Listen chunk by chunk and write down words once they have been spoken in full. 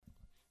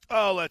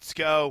Oh, let's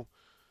go.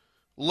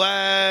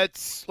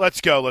 Let's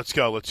go.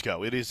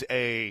 It is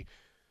a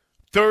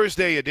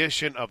Thursday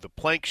edition of the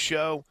Plank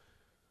Show.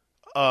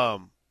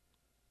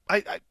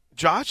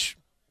 Josh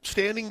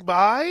standing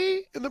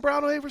by in the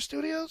Brown Haver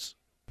Studios.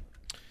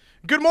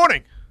 Good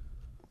morning.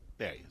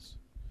 There he is.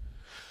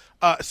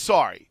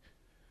 Sorry,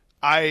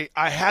 I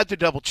had to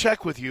double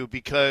check with you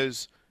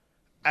because,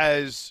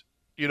 as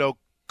you know,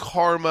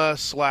 karma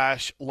 /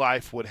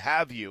 life would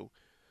have you.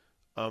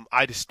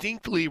 I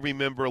distinctly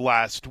remember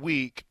last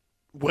week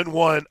when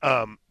one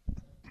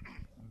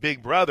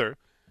big brother,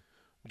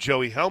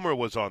 Joey Helmer,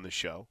 was on the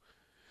show,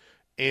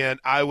 and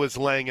I was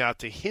laying out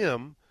to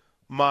him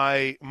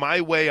my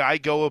way I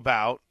go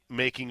about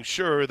making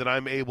sure that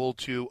I'm able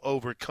to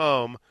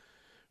overcome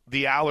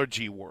the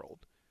allergy world.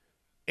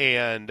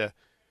 And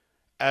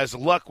as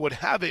luck would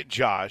have it,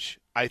 Josh,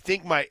 I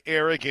think my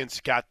arrogance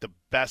got the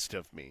best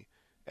of me,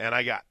 and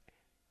I got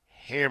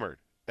hammered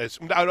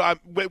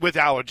with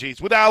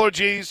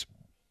allergies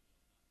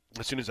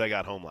as soon as I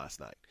got home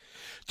last night.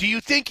 Do you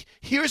think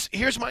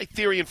here's my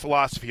theory and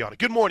philosophy on it?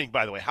 Good morning,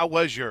 by the way. How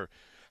was your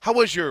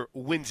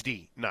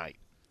Wednesday night?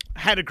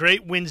 Had a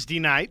great Wednesday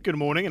night. Good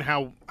morning. And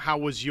how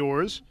was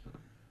yours?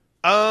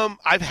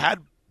 I've had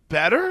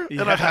better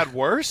and I've had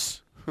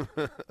worse.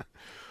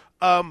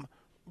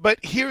 But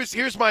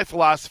here's my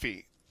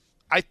philosophy.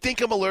 I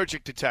think I'm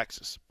allergic to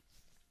Texas.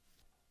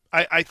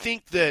 I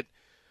think that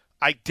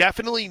I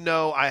definitely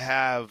know I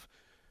have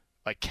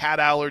like cat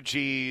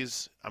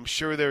allergies. I'm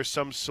sure there's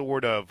some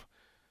sort of,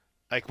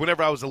 like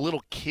whenever I was a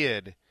little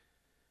kid,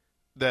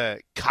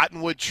 the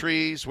cottonwood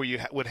trees where you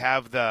would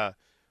have the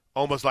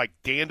almost like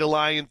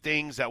dandelion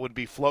things that would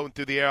be floating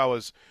through the air.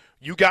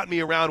 You got me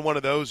around one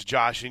of those,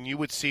 Josh, and you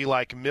would see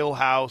like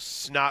Millhouse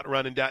snot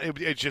running down.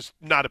 It's just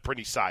not a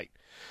pretty sight.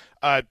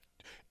 8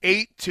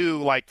 to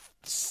like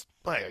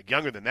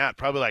younger than that,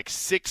 probably like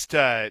 6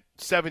 to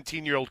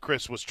 17-year-old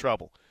Chris was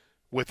trouble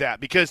with that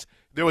because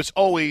there was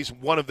always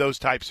one of those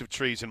types of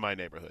trees in my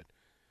neighborhood.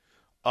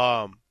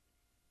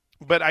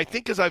 But I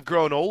think as I've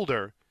grown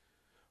older,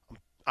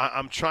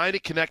 I'm trying to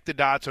connect the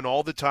dots on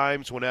all the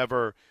times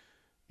whenever,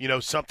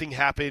 something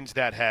happens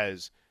that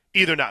has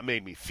either not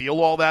made me feel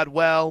all that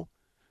well.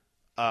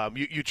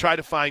 You try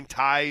to find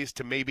ties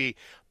to maybe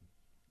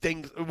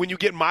things. When you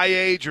get my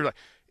age, you're like,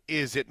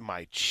 is it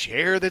my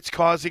chair that's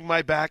causing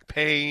my back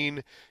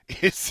pain?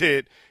 Is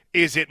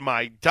it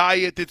my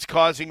diet that's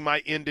causing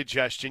my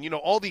indigestion?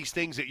 All these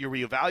things that you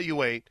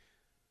reevaluate.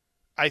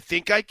 I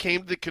think I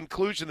came to the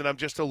conclusion that I'm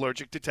just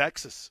allergic to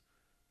Texas.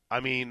 I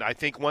mean, I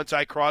think once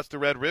I cross the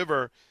Red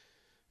River,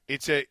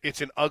 it's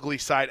an ugly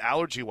sight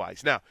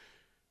allergy-wise. Now,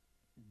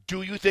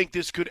 do you think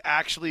this could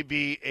actually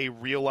be a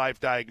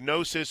real-life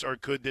diagnosis, or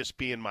could this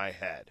be in my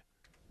head?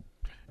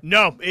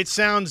 No, it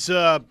sounds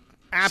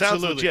absolutely.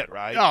 Sounds legit,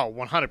 right? Oh,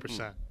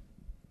 100%. I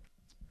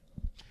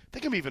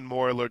think I'm even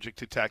more allergic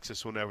to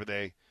Texas whenever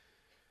they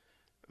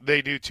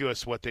do to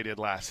us what they did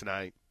last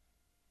night.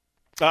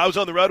 I was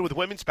on the road with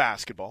women's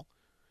basketball,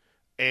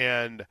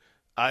 and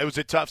it was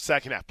a tough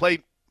second half.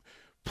 Played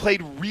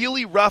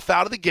really rough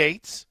out of the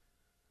gates.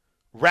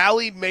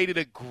 Rallied, made it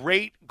a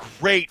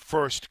great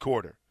first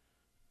quarter.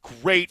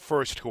 Great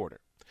first quarter.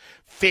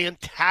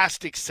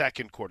 Fantastic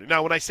second quarter.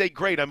 Now, when I say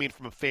great, I mean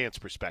from a fan's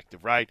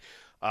perspective, right?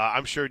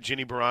 I'm sure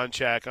Jenny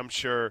Baranchak, I'm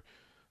sure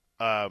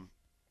Chantel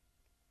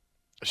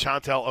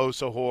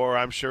Osohor,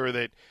 I'm sure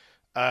that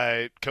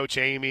Coach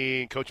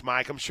Amy and Coach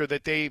Mike, I'm sure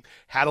that they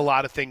had a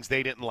lot of things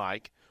they didn't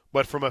like.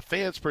 But from a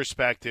fan's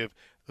perspective,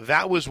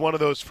 that was one of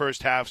those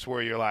first halves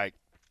where you're like,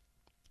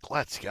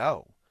 let's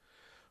go.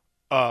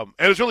 And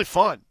it was really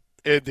fun.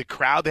 The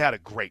crowd, they had a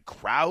great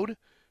crowd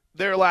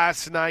there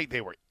last night.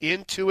 They were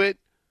into it.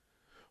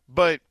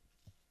 But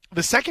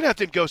the second half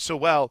didn't go so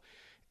well.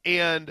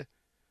 And,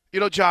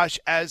 Josh,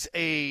 as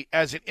an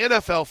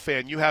NFL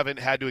fan, you haven't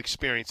had to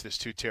experience this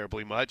too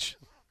terribly much.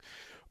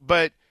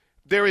 But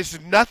there is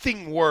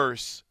nothing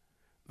worse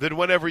than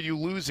whenever you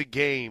lose a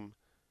game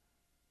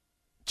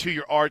to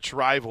your arch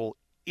rival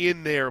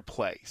in their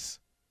place.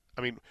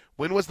 I mean,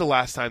 when was the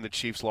last time the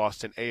Chiefs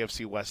lost an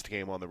AFC West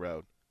game on the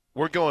road?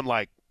 We're going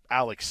like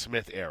Alex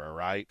Smith era,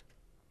 right?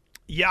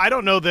 Yeah, I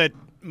don't know that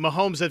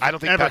Mahomes I don't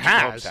think ever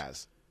Patrick Mahomes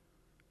has.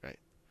 Right.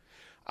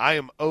 I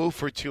am 0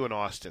 for 2 in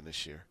Austin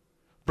this year.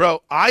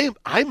 Bro, I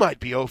might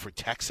be 0 for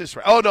Texas.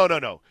 Right? Oh,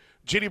 no.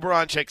 Jenny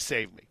Baranchek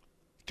saved me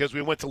because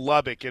we went to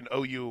Lubbock and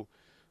OU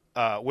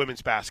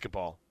women's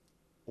basketball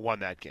won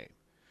that game.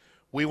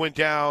 We went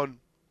down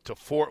to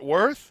Fort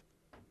Worth,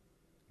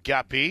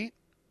 got beat.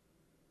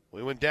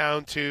 We went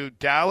down to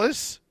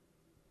Dallas,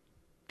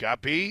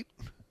 got beat.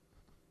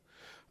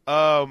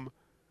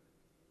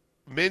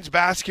 Men's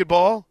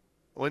basketball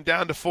went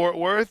down to Fort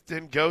Worth,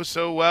 didn't go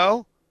so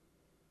well.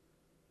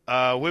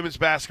 Women's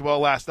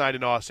basketball last night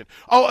in Austin.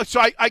 Oh, so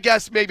I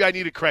guess maybe I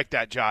need to correct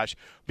that, Josh,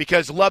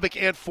 because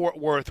Lubbock and Fort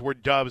Worth were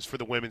dubs for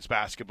the women's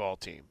basketball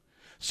team.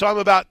 So I'm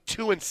about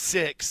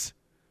 2-6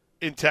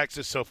 in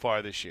Texas so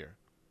far this year,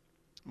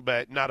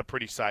 but not a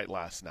pretty sight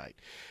last night.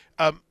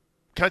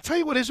 Can I tell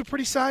you what is a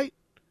pretty sight?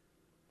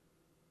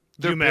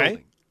 You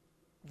may.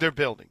 They're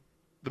building.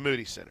 the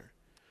Moody Center.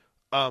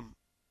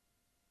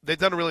 They've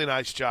done a really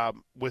nice job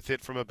with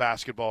it from a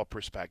basketball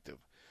perspective.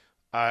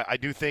 I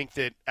do think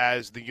that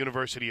as the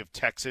University of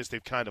Texas,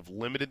 they've kind of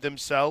limited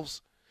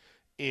themselves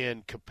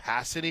in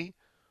capacity.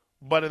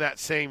 But in that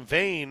same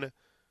vein,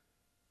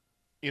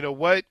 you know,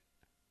 what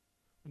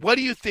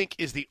do you think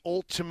is the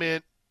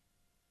ultimate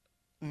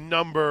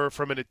number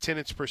from an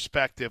attendance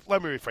perspective?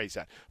 Let me rephrase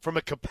that. From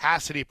a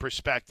capacity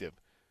perspective,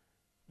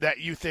 that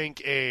you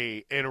think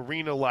an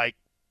arena like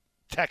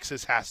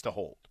Texas has to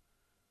hold?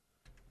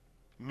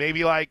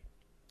 Maybe like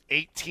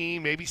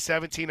 18, maybe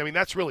 17. I mean,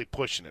 that's really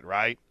pushing it,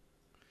 right?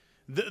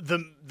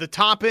 The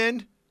top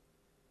end?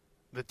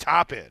 The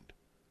top end.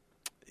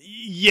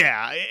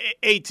 Yeah,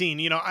 18.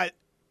 You know,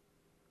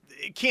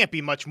 it can't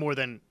be much more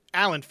than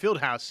Allen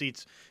Fieldhouse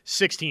seats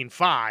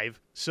 16.5.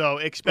 So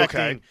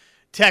expecting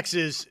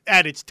Texas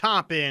at its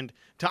top end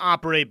to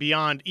operate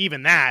beyond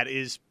even that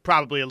is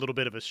probably a little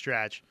bit of a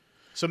stretch.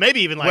 So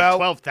maybe even like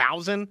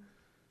 12,000?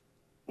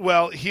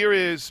 Well, here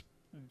is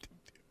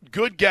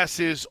good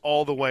guesses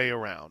all the way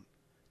around.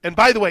 And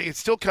by the way, it's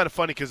still kind of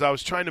funny because I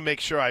was trying to make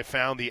sure I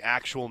found the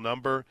actual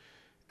number.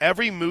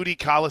 Every Moody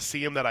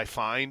Coliseum that I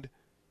find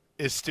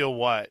is still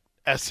what?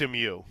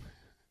 SMU.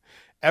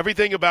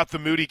 Everything about the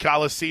Moody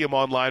Coliseum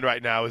online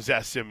right now is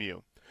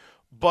SMU.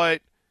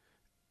 But,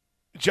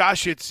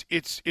 Josh, it's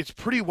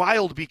pretty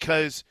wild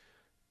because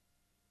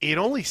it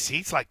only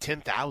seats like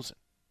 10,000.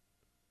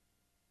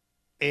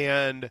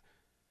 And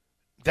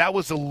that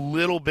was a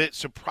little bit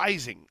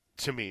surprising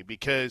to me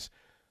because,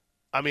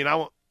 I mean, I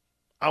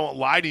won't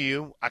lie to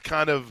you. I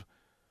kind of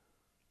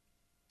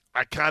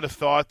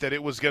thought that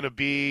it was going to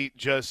be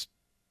just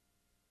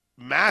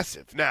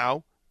massive.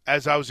 Now,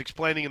 as I was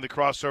explaining in the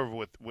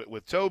crossover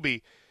with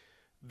Toby,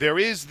 there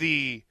is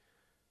the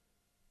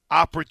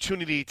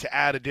opportunity to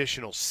add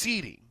additional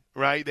seating,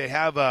 right? They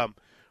have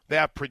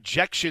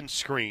projection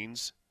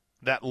screens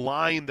that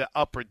line the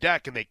upper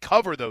deck, and they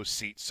cover those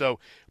seats. So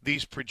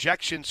these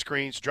projection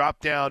screens drop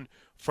down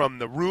from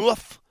the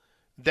roof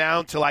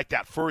down to like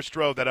that first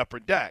row of that upper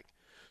deck.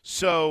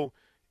 So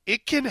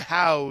it can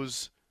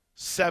house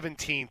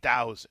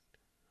 17,000.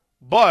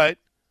 But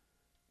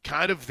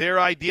kind of their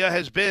idea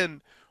has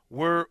been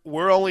we're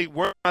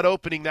not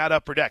opening that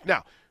upper deck.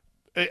 Now,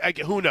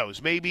 who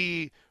knows?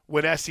 Maybe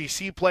when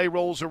SEC play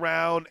rolls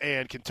around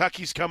and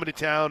Kentucky's coming to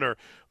town, or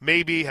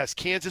maybe has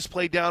Kansas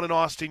played down in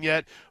Austin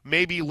yet?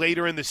 Maybe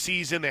later in the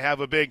season they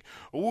have a big,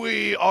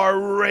 we are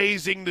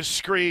raising the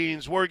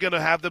screens. We're going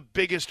to have the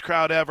biggest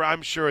crowd ever.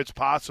 I'm sure it's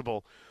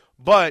possible.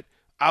 But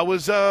I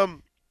was a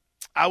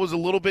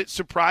little bit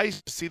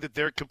surprised to see that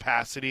their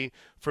capacity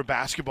for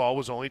basketball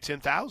was only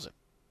 10,000.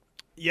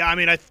 Yeah, I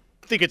mean, I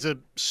think it's a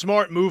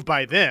smart move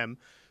by them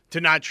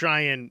to not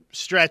try and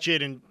stretch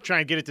it and try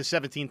and get it to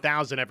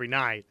 17,000 every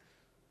night.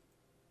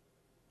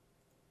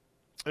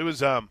 It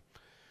was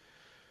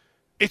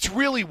it's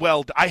really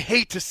well. I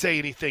hate to say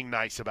anything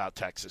nice about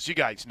Texas. You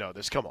guys know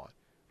this. Come on,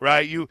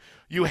 right? You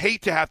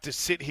hate to have to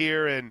sit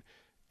here and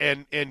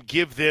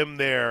give them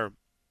their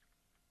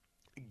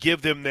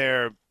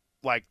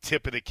like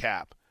tip of the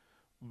cap,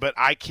 but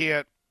I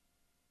can't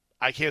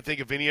think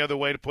of any other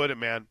way to put it,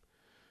 man.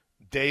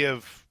 They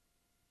have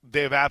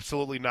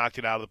absolutely knocked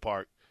it out of the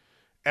park.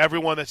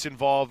 Everyone that's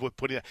involved with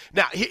putting it.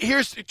 Now,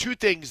 here's two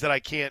things that I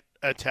can't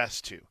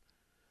attest to.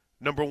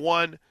 Number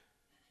one,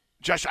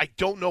 Josh, I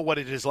don't know what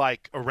it is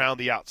like around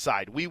the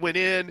outside. We went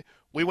in,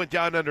 we went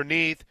down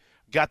underneath,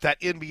 got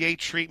that NBA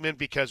treatment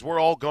because we're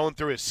all going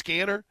through a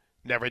scanner.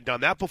 Never had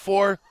done that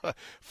before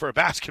for a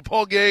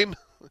basketball game.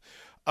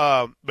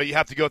 But you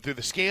have to go through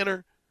the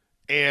scanner,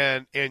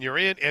 and you're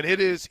in, and it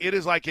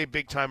is like a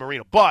big-time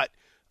arena. But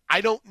I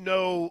don't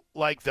know,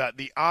 like,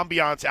 the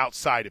ambiance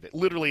outside of it.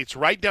 Literally, it's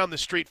right down the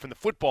street from the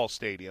football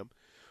stadium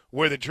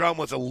where the drum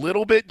was a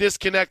little bit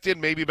disconnected,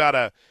 maybe about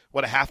a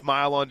half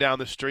mile on down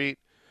the street.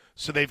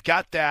 So they've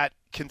got that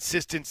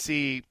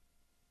consistency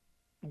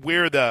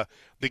where the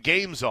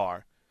games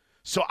are.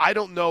 So I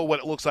don't know what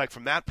it looks like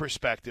from that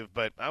perspective,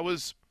 but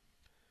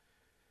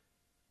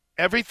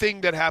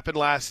everything that happened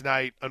last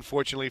night,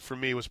 unfortunately for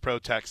me, was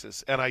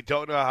pro-Texas, and I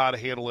don't know how to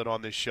handle it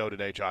on this show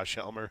today, Josh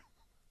Helmer.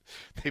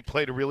 They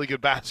played a really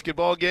good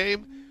basketball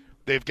game.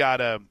 They've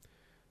got an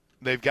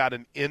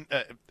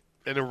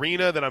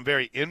arena that I'm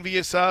very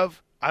envious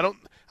of.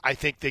 I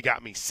think they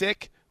got me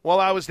sick while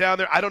I was down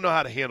there. I don't know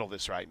how to handle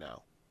this right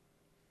now.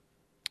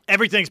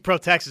 Everything's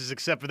pro-Texas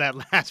except for that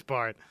last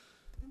part.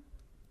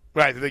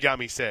 Right, they got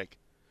me sick.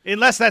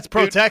 Unless that's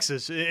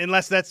pro-Texas,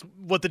 unless that's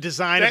what the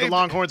design of the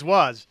Longhorns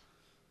was.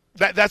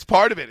 That's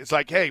part of it. It's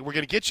like, hey, we're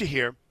going to get you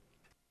here,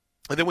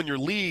 and then when you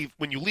leave,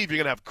 you're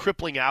going to have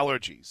crippling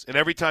allergies. And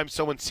every time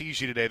someone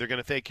sees you today, they're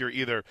going to think you're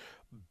either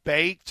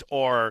baked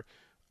or,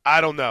 I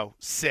don't know,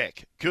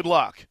 sick. Good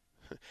luck.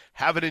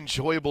 Have an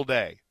enjoyable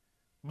day.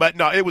 But,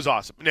 no, it was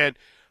awesome. And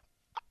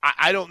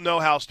I don't know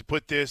how else to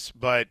put this,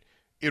 but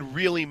it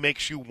really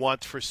makes you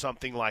want for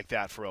something like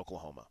that for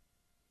Oklahoma.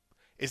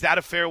 Is that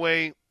a fair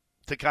way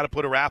to kind of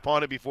put a wrap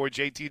on it before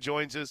JT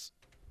joins us?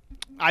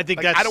 I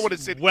think that's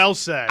well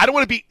said. I don't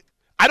want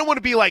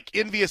to be like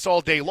envious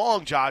all day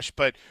long, Josh,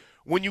 but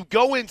when you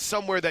go in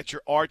somewhere that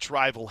your arch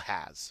rival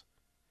has,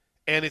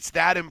 and it's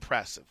that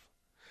impressive,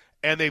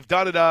 and they've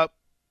done it up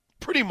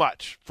pretty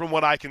much from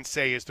what I can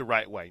say is the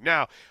right way.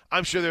 Now,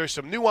 I'm sure there are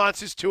some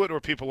nuances to it, or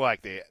people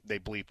like they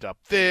bleeped up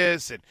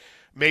this, and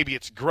maybe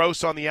it's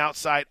gross on the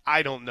outside.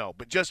 I don't know.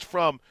 But just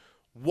from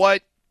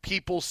what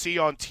people see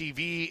on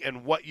TV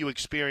and what you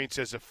experience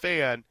as a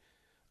fan,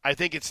 I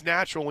think it's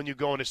natural when you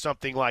go into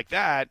something like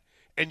that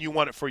and you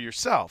want it for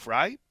yourself,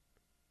 right?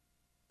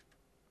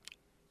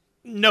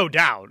 No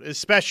doubt,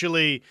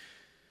 especially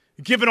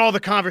given all the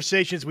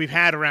conversations we've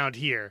had around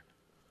here.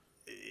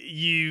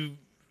 You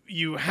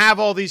have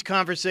all these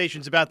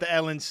conversations about the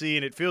LNC,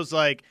 and it feels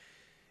like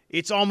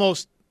it's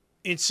almost,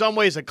 in some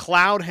ways, a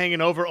cloud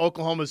hanging over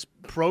Oklahoma's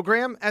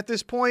program at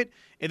this point.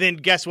 And then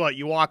guess what?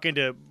 You walk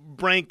into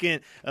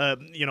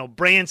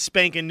brand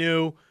spanking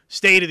new,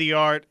 state of the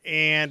art,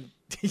 and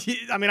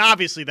I mean,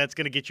 obviously, that's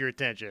going to get your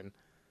attention.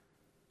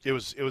 It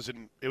was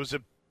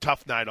a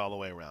tough night all the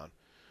way around,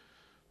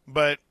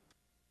 but.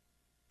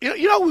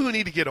 You know we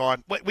need to get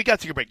on? We got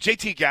to take a break.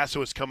 JT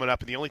Gasso is coming up,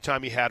 and the only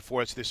time he had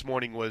for us this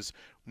morning was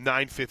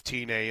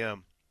 9:15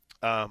 a.m.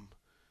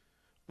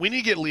 We need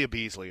to get Leah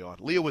Beasley on.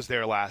 Leah was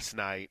there last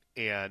night,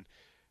 and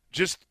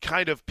just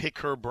kind of pick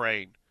her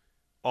brain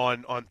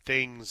on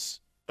things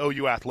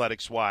OU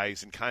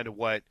athletics-wise and kind of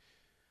what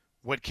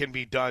can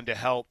be done to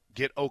help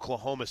get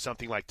Oklahoma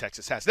something like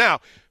Texas has.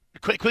 Now,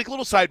 quick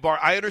little sidebar.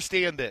 I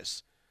understand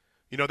this.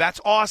 That's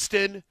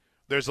Austin.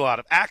 There's a lot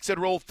of acts that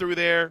roll through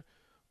there.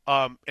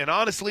 And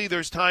honestly,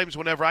 there's times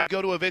whenever I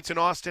go to events in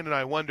Austin and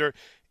I wonder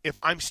if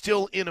I'm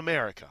still in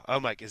America.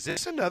 I'm like, is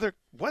this another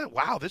 –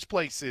 wow, this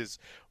place is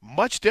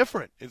much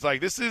different. It's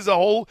like this is a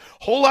whole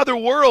other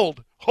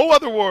world,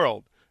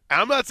 And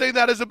I'm not saying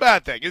that is a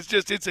bad thing. It's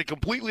just it's a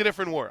completely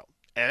different world,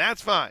 and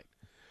that's fine.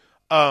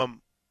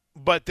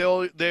 But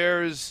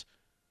there's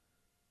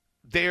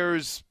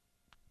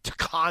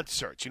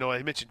concerts.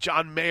 I mentioned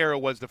John Mayer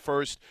was the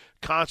first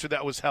concert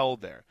that was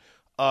held there.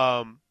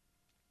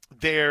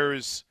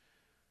 There's –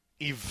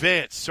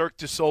 events. Cirque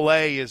du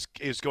Soleil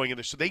is going in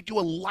there. So they do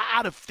a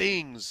lot of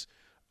things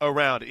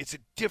around it. It's a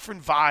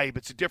different vibe.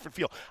 It's a different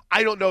feel.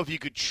 I don't know if you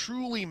could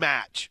truly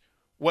match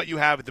what you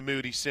have at the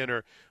Moody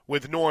Center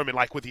with Norman,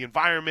 like with the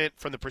environment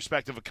from the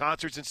perspective of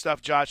concerts and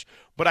stuff, Josh.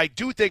 But I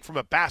do think from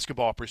a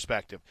basketball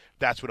perspective,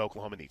 that's what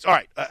Oklahoma needs. All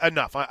right,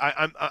 enough.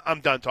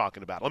 I'm done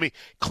talking about it. Let me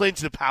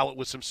cleanse the palate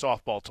with some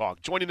softball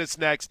talk. Joining us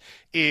next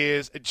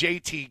is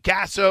JT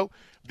Gasso,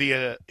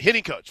 the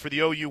hitting coach for the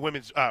OU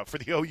for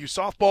the OU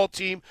softball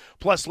team.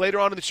 Plus,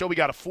 later on in the show, we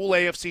got a full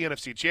AFC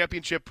NFC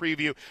championship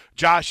preview.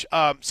 Josh,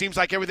 seems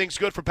like everything's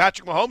good for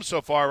Patrick Mahomes so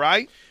far,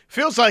 right?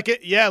 Feels like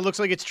it. Yeah, it looks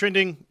like it's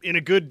trending in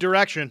a good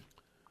direction.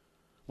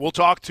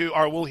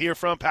 We'll hear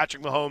from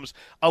Patrick Mahomes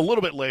a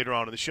little bit later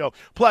on in the show.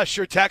 Plus,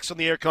 your text on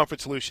the Air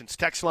Comfort Solutions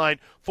text line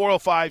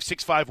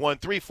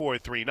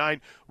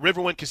 405-651-3439.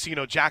 Riverwind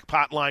Casino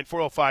jackpot line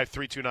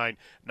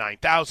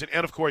 405-329-9000.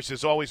 And, of course,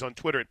 as always, on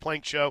Twitter at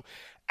Plank Show,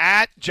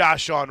 at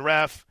Josh on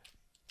Ref.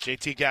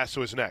 JT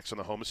Gasso is next on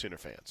the Home of Sooner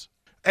Fans.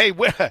 Hey,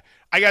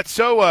 I got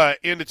so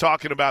into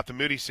talking about the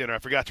Moody Center, I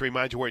forgot to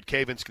remind you we're at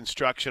Cavens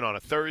Construction on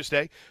a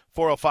Thursday,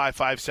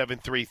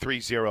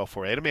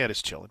 405-573-3048.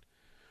 Amanda's chilling.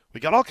 We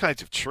got all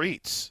kinds of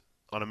treats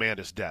on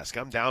Amanda's desk.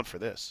 I'm down for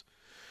this.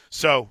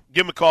 So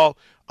give them a call.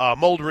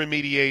 Mold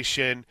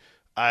remediation.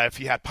 If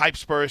you had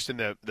pipes burst in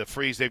the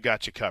freeze, they've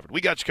got you covered. We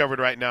got you covered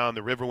right now on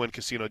the Riverwind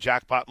Casino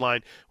jackpot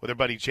line with our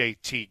buddy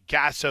JT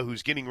Gasso,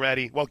 who's getting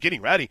ready. Well,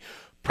 getting ready.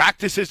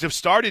 Practices have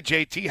started,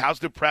 JT. How's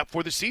the prep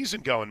for the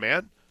season going,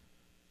 man?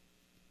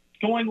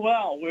 Going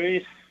well.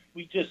 We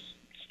just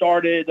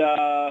started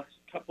a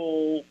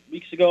couple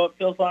weeks ago, it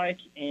feels like,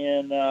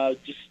 and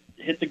just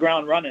hit the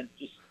ground running.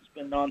 It's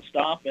been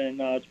nonstop,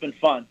 and it's been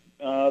fun.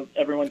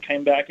 Everyone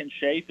came back in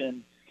shape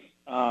and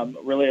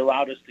really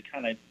allowed us to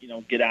kind of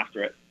get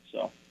after it.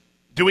 So,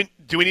 do we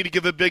need to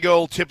give a big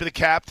old tip of the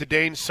cap to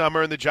Dane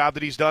Summer and the job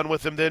that he's done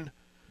with him? Then,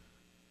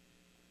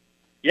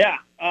 yeah,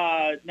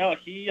 no,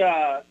 he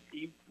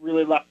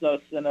really left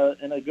us in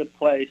a good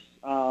place.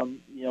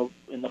 In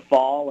the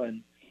fall,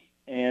 and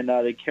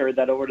they carried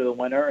that over to the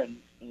winter, and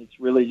it's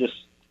really just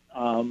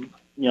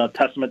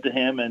testament to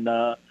him and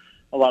a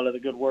lot of the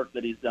good work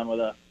that he's done with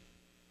us.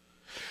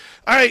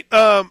 All right,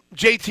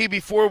 JT.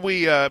 Before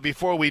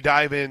we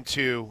dive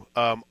into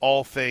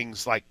all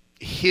things like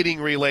hitting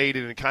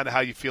related and kind of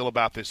how you feel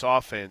about this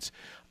offense,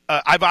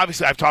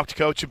 I've talked to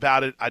Coach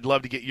about it. I'd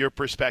love to get your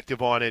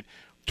perspective on it.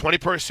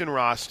 20-person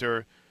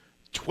roster,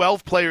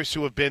 12 players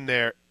who have been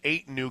there,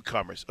 8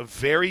 newcomers, a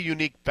very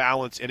unique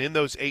balance. And in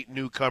those 8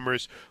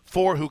 newcomers,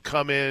 4 who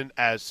come in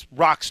as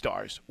rock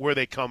stars, where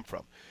they come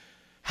from.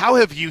 How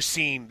have you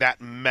seen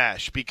that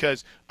mesh?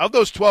 Because of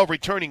those 12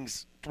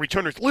 returners,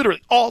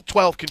 literally all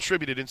 12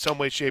 contributed in some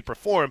way, shape, or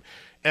form.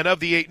 And of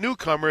the 8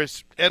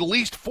 newcomers, at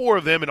least 4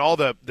 of them and all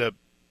the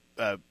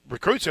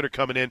recruits that are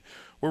coming in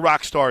were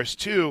rock stars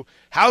too.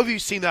 How have you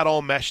seen that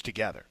all mesh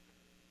together?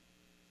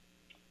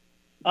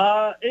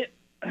 I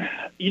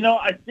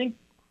think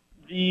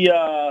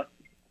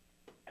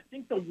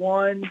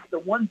the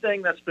one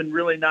thing that's been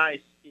really nice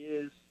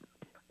is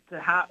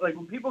have, like,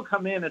 when people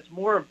come in, it's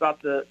more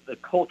about the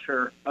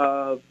culture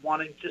of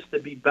wanting just to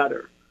be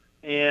better.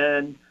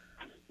 And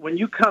when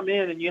you come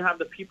in and you have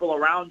the people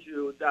around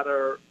you that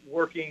are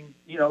working,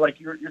 like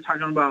you're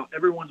talking about,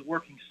 everyone's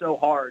working so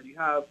hard. You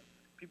have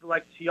people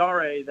like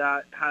Tiare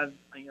that had,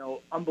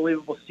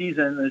 unbelievable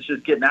season and is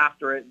just getting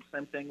after it. And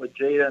same thing with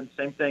Jada, and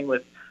same thing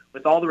with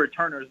all the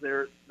returners.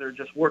 They're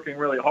just working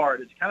really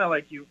hard. It's kind of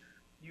like you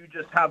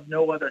just have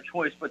no other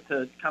choice but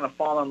to kind of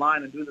fall in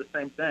line and do the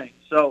same thing.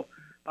 So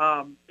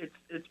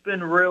it's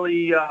been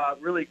really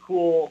really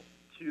cool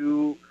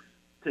to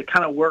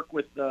kind of work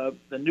with the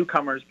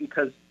newcomers,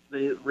 because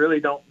they really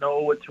don't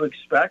know what to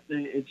expect.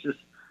 It's just,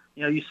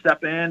 you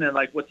step in and,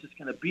 like, what's this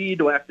going to be?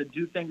 Do I have to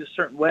do things a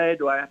certain way?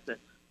 Do I have to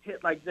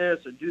hit like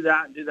this or do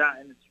that and do that?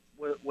 And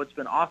what's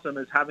been awesome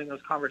is having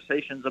those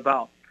conversations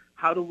about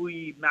how do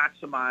we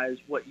maximize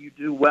what you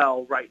do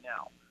well right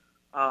now,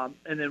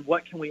 and then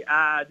what can we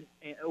add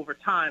over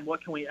time?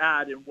 What can we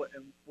add, and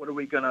what do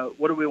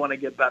we want to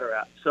get better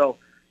at? So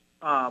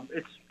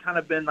it's kind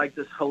of been like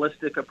this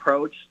holistic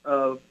approach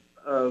of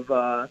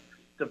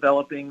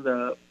developing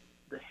the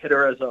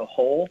hitter as a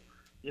whole.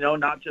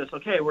 Not just,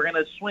 okay, we're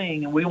going to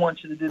swing and we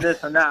want you to do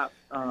this and that.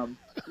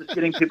 Just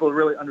getting people to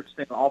really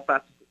understand all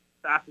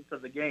facets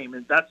of the game,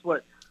 and that's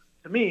what,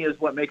 to me, is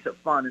what makes it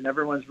fun. And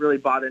everyone's really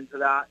bought into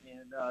that,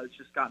 and it's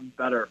just gotten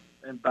better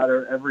and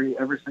better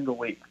every single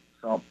week.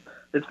 So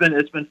it's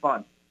been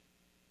fun.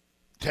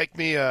 Take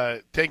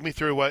me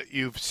through what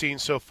you've seen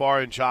so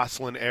far in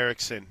Jocelyn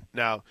Erickson.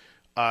 Now,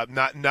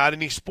 not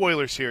any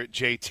spoilers here at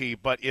JT,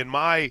 but in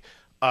my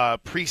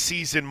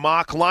preseason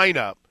mock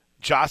lineup,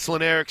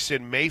 Jocelyn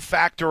Erickson may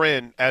factor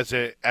in as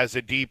a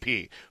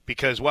DP,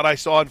 because what I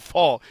saw in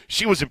fall,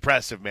 she was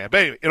impressive, man. But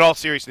anyway, in all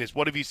seriousness,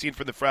 what have you seen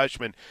from the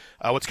freshman?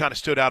 What's kind of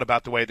stood out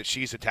about the way that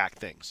she's attacked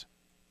things?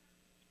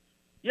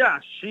 Yeah,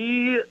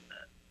 she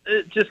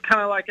just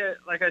kind of like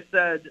I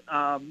said,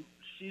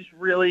 she's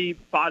really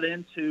bought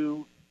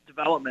into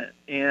development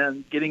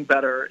and getting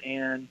better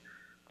and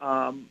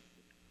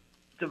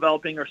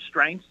developing her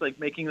strengths, like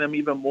making them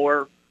even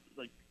more,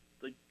 like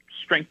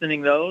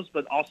strengthening those,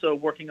 but also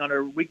working on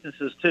her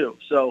weaknesses too.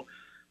 So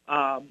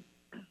I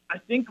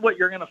think what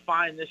you're going to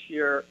find this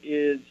year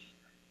is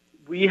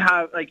we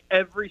have, like,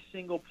 every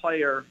single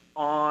player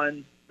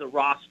on the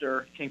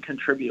roster can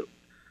contribute.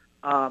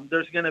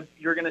 You're going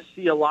to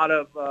see a lot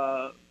of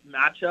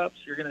matchups.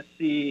 You're going to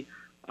see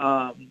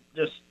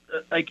just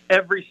like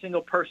every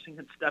single person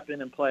can step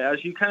in and play,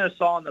 as you kind of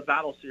saw in the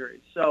battle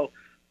series. So,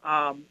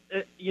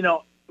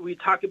 we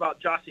talk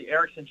about Jossie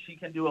Erickson. She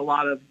can do a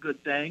lot of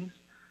good things,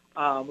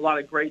 a lot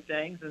of great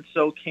things, and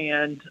so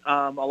can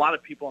a lot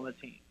of people on the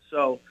team.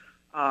 So,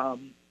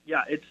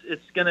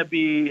 it's going to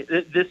be.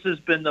 This has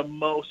been the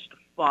most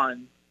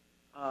fun.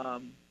 I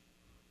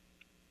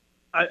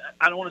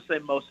don't want to say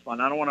most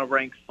fun. I don't want to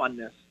rank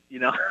funness,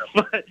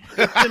 but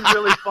it's been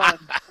really fun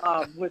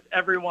with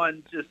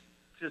everyone just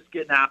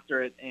getting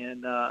after it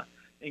and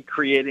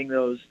creating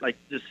those, like,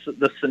 just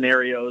the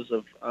scenarios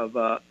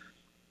of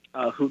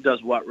who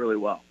does what really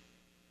well.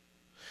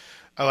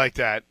 I like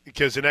that,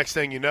 because the next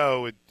thing you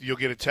know, you'll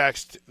get a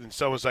text and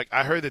someone's like,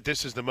 I heard that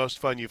this is the most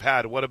fun you've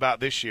had. What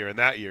about this year and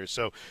that year?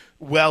 So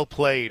well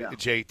played, yeah.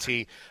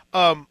 JT.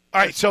 All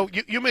right, so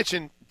you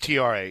mentioned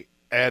TRA,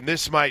 and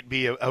this might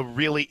be a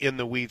really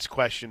in-the-weeds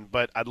question,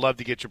 but I'd love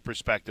to get your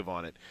perspective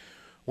on it.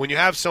 When you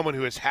have someone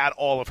who has had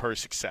all of her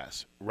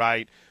success,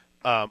 right?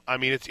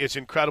 It's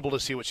incredible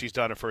to see what she's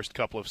done her first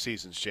couple of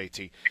seasons,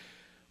 JT.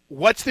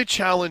 What's the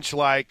challenge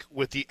like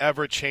with the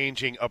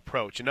ever-changing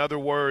approach? In other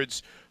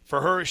words,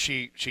 for her,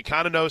 she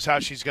kind of knows how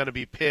she's going to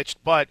be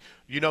pitched, but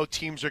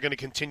teams are going to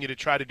continue to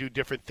try to do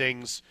different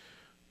things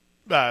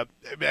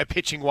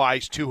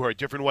pitching-wise to her,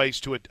 different ways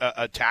to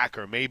attack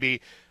her.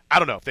 Maybe, I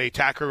don't know, if they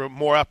attack her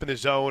more up in the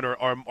zone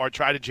or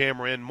try to jam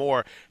her in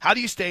more. How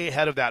do you stay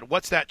ahead of that?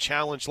 What's that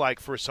challenge like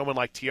for someone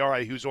like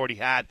Tiare, who's already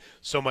had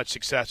so much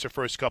success her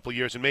first couple of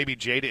years, and maybe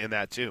Jada in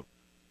that too?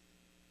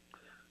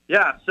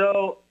 Yeah,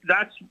 so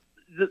that's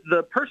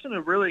the person who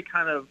really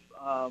kind of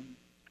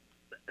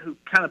who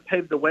kind of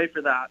paved the way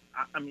for that.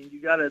 I mean, you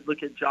got to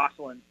look at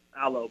Jocelyn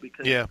Alo,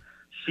 because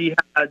she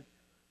had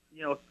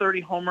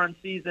 30 home run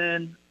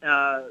season,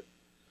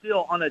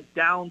 still on a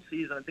down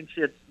season. I think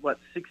she had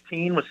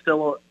 16, was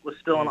still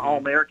an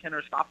All-American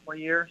her sophomore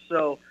year.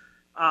 So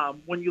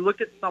when you look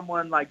at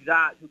someone like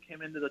that who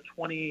came into the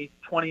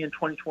 2020 and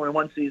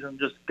 2021 season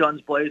just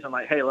guns blazing,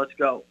 like, hey, let's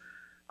go,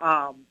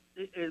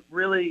 it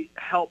really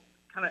helped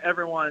kind of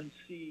everyone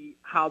see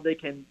how they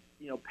can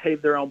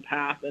pave their own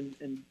path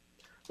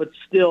but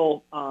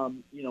still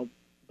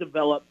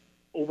develop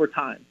over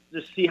time.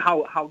 Just see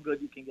how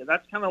good you can get.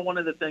 That's kind of one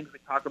of the things we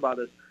talk about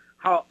is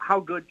how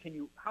good can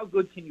you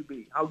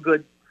be? How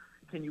good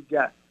can you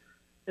get?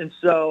 And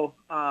so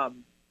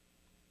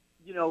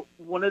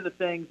one of the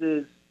things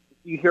is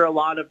you hear a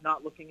lot of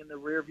not looking in the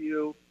rear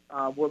view.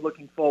 We're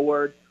looking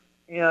forward.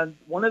 And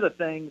one of the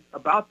things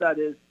about that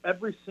is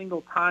every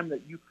single time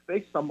that you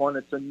face someone,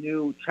 it's a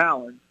new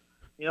challenge.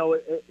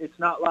 It's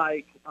not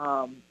like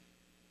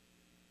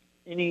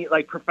any,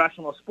 like,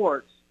 professional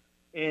sports.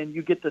 and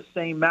you get the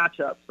same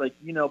matchups. Like,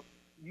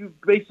 you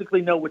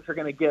basically know what you're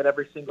going to get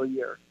every single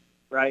year,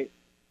 right?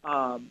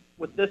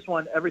 With this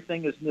one,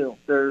 everything is new.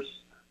 There's,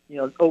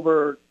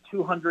 over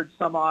 200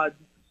 some odd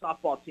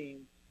softball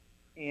teams,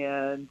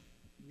 and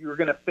you're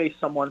going to face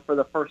someone for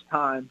the first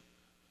time,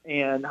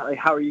 and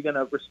how are you going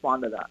to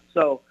respond to that?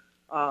 So,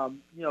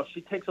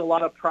 she takes a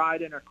lot of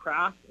pride in her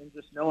craft, and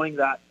just knowing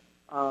that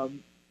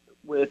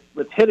with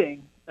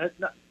hitting,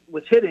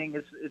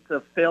 it's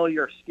a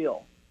failure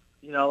skill.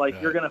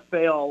 You're going to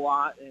fail a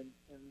lot, and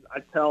I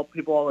tell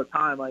people all the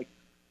time, like,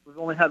 we've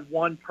only had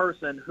one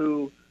person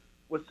who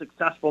was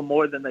successful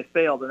more than they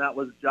failed, and that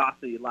was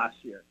Jossie last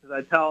year.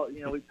 Because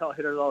we tell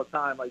hitters all the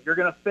time, like, you're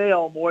going to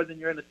fail more than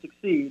you're going to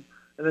succeed.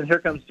 And then here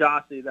comes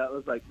Jossie that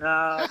was like,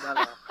 no.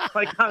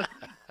 Like,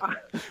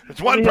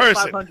 it's one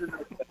person.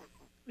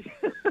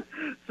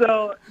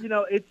 So,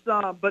 it's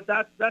but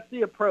that's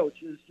the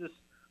approach. Is just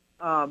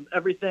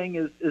everything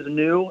is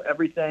new.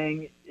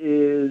 Everything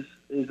is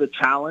a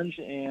challenge,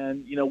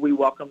 and we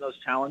welcome those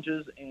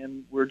challenges,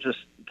 and we're just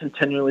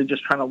continually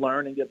just trying to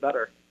learn and get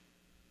better.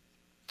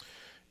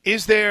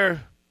 This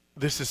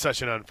is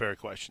such an unfair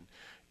question.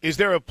 Is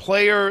there a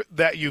player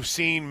that you've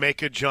seen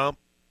make a jump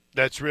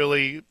that's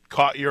really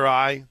caught your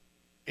eye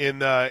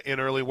in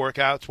early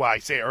workouts? Well, I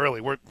say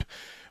early. We're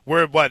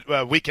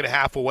a week and a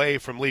half away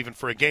from leaving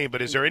for a game,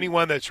 but is there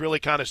anyone that's really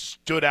kind of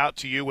stood out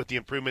to you with the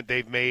improvement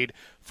they've made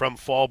from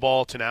fall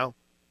ball to now?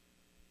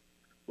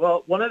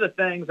 Well, one of the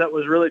things that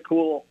was really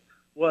cool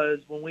was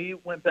when we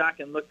went back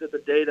and looked at the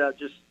data,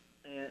 just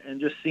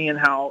seeing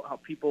how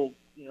people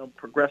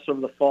progress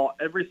over the fall.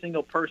 Every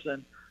single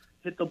person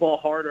hit the ball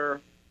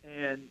harder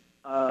and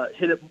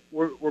hit it.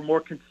 Were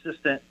more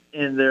consistent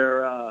in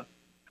their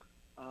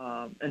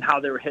and how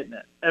they were hitting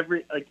it.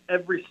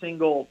 Every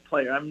single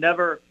player.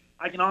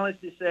 I can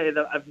honestly say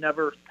that I've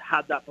never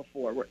had that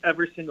before, where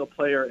every single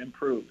player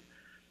improved.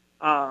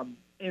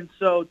 And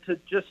so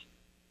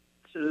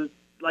to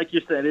like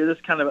you said, it is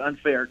kind of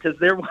unfair because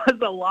there was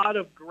a lot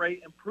of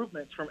great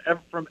improvements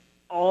from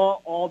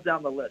all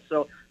down the list.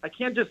 So I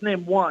can't just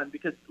name one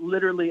because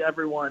literally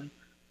everyone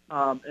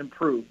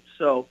improved.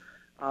 So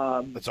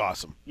that's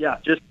awesome. Yeah,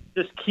 just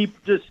keep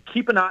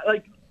an eye.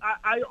 Like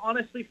I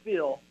honestly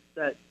feel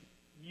that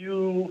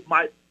you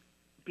might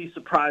be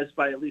surprised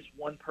by at least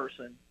one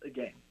person a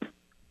game.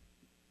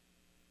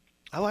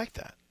 I like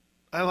that.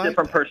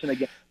 Different person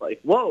again. Like,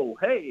 whoa,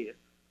 hey.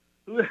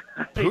 Where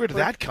did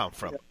that come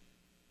from?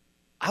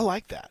 I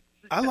like that.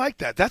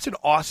 That's an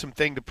awesome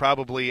thing to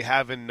probably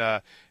have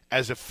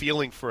as a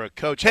feeling for a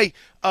coach. Hey,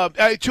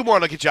 two more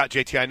and I'll get you out,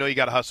 JT. I know you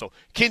got to hustle.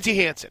 Kinzie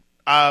Hansen.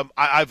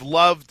 I've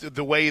loved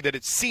the way that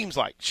it seems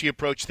like she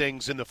approached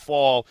things in the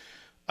fall.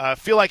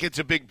 Feel like it's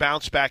a big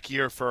bounce back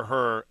year for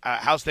her.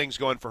 How's things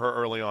going for her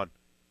early on?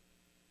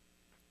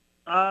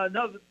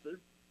 No,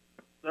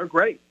 they're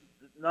great.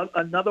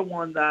 Another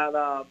one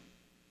that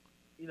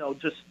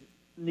just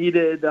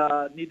needed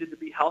to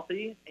be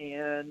healthy,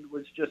 and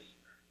was just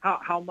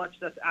how much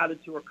that's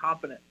added to her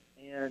confidence.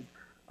 And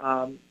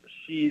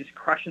she's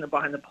crushing it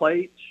behind the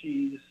plate.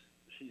 She's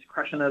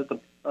crushing it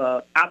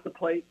at the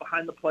plate,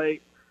 behind the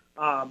plate,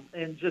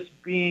 and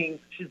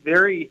she's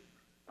very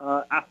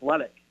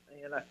athletic.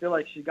 And I feel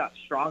like she got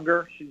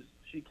stronger.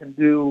 She can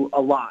do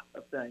a lot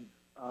of things,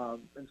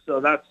 and so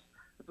that's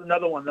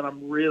another one that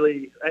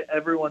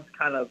everyone's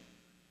kind of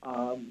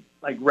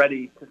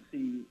ready to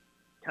see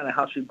kind of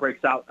how she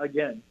breaks out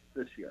again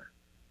this year.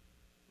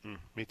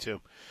 Me too.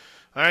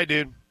 All right,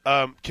 dude.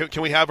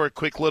 Can we have our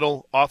quick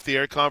little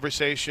off-the-air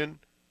conversation?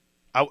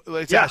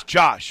 Let's ask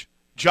Josh.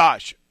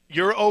 Josh,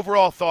 your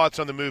overall thoughts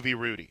on the movie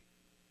Rudy?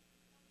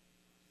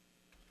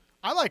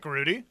 I like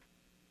Rudy.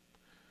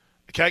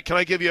 Okay, can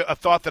I give you a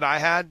thought that I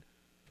had?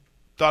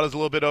 Thought it was a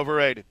little bit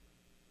overrated.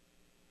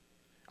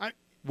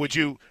 Would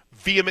you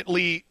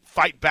vehemently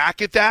fight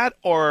back at that,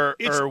 or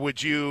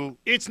would you?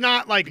 It's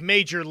not like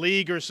Major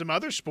League or some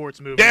other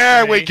sports movie.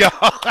 There we go.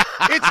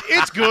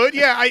 It's good.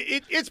 Yeah,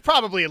 it's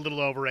probably a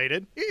little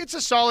overrated. It's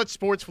a solid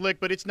sports flick,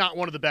 but it's not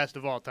one of the best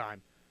of all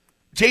time.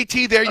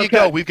 JT, there you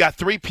go. We've got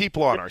three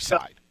people on our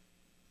side.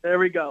 There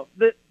we go.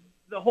 The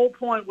whole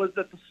point was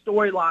that the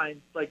storyline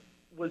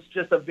was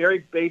just a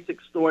very basic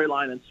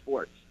storyline in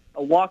sports.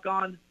 A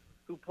walk-on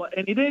who play,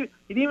 and he didn't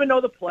even know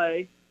the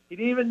play. He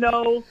didn't even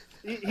know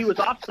he was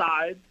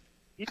offside.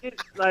 He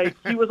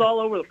was all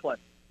over the place.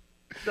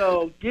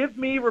 So give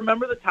me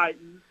Remember the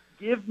Titans.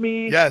 Give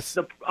me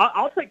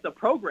I'll take The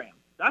Program.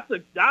 That's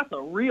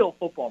a real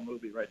football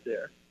movie right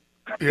there.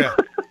 Yeah,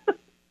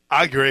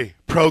 I agree.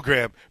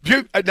 Program.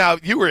 Now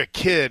you were a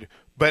kid,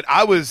 but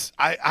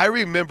I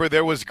remember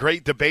there was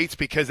great debates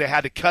because they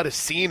had to cut a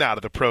scene out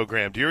of The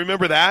Program. Do you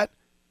remember that?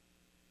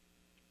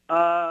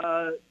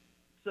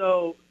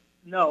 So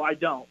no, I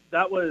don't.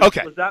 That was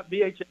okay. Was that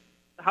VHS?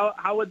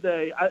 How would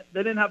they? They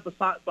didn't have the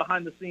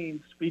behind the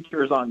scenes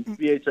features on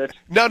VHS.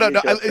 No.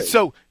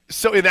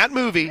 So in that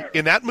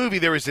movie,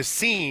 there is a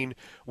scene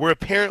where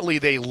apparently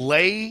they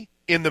lay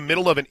in the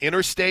middle of an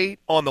interstate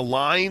on the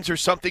lines or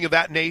something of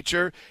that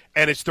nature,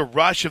 and it's the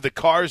rush of the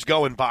cars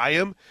going by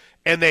them.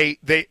 And they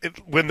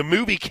when the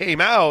movie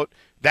came out,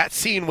 that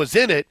scene was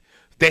in it,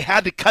 they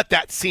had to cut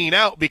that scene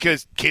out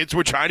because kids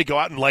were trying to go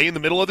out and lay in the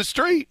middle of the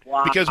street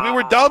because we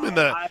were dumb in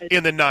the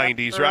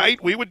 90s,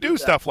 right? We would do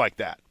stuff like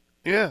that.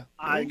 Yeah.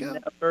 I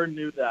never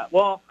knew that.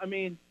 Well, I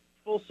mean,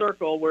 full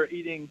circle, we're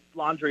eating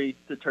laundry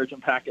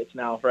detergent packets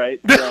now, right?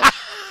 So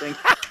thanks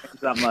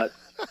that much.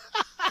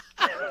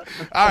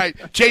 All right,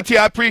 JT,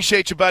 I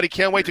appreciate you, buddy.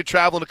 Can't wait to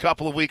travel in a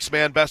couple of weeks,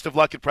 man. Best of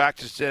luck at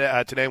practice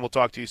today, and we'll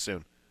talk to you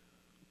soon.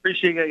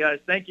 Appreciate it, guys.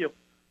 Thank you.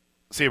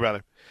 See you,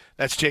 brother.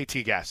 That's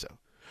JT Gasso.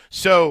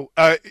 So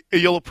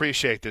you'll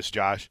appreciate this,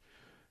 Josh.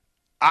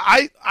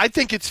 I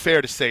think it's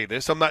fair to say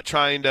this. I'm not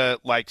trying to,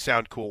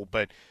 sound cool,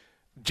 but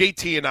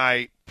JT and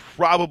I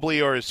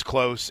probably are as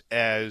close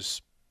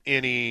as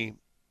any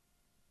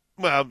 –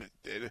 well,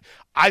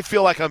 I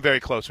feel like I'm very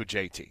close with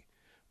JT.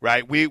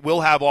 Right, we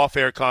will have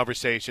off-air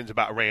conversations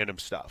about random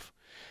stuff,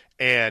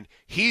 and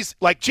he's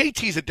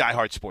JT's a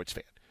diehard sports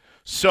fan.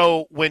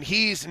 So when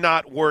he's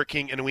not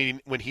working and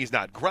when he's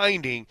not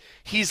grinding,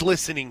 he's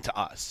listening to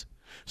us.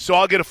 So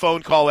I'll get a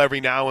phone call every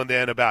now and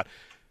then about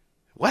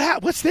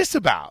what's this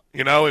about,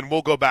 and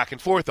we'll go back and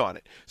forth on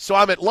it. So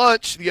I'm at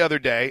lunch the other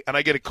day, and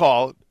I get a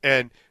call,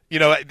 and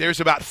there's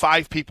about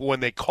 5 people when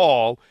they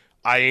call,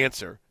 I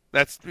answer.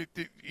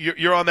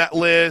 You're on that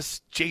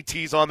list.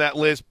 JT's on that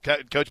list.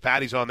 Coach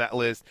Patty's on that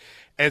list.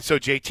 And so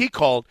JT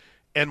called,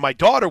 and my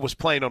daughter was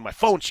playing on my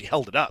phone. She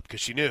held it up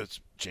because she knew it's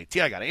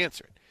JT. I got to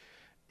answer it.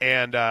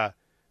 And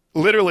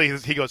literally,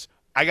 he goes,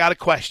 "I got a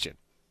question."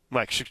 I'm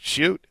like,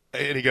 "Shoot!"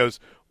 And he goes,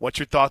 "What's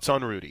your thoughts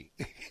on Rudy?"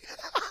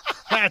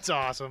 That's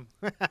awesome.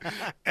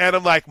 And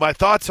I'm like, "My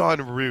thoughts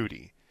on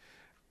Rudy,"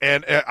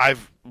 and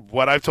I've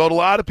told a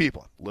lot of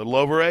people, little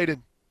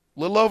overrated.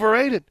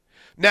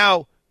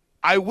 Now,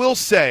 I will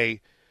say,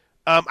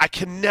 I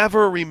can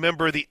never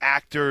remember the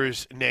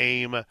actor's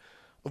name,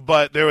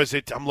 but there was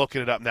I'm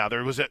looking it up now.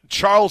 There was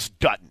Charles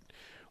Dutton.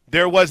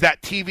 There was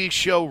that TV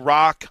show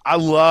Rock. I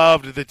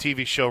loved the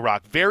TV show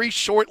Rock. Very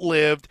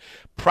short-lived,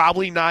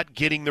 probably not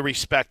getting the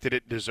respect that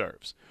it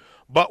deserves.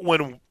 But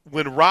when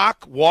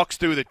Rock walks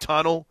through the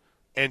tunnel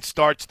and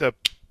starts the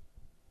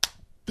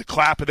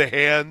clap of the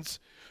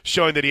hands,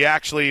 showing that he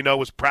actually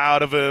was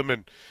proud of him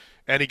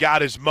and he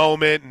got his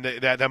moment, and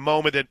that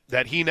moment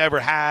that he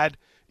never had.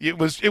 It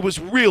was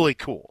really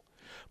cool.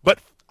 But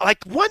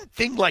one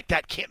thing like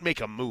that can't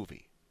make a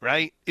movie,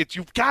 right?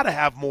 You've got to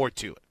have more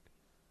to it.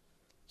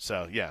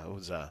 So yeah, it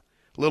was a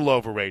little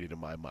overrated in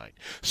my mind.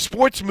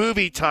 Sports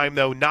movie time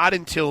though, not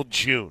until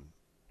June.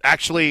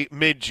 Actually,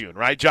 mid-June,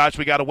 right, Josh?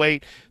 We got to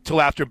wait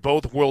till after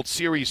both World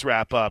Series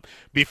wrap up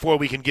before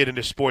we can get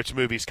into sports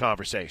movies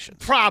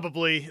conversations.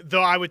 Probably,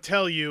 though I would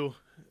tell you,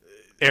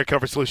 Air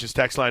Comfort Solutions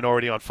text line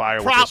already on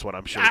fire with this one,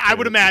 I'm sure. I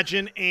would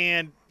imagine,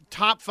 and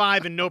top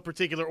 5 in no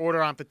particular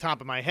order off the top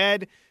of my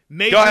head.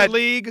 Major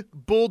League,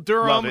 Bull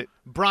Durham,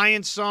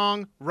 Brian's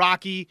Song,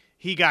 Rocky,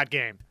 He Got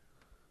Game.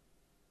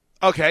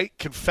 Okay,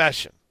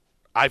 confession.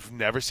 I've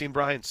never seen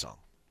Brian's Song.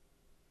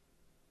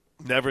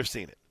 Never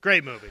seen it.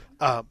 Great movie.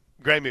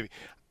 Great movie.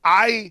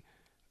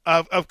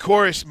 Of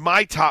course,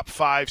 my top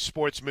 5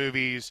 sports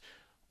movies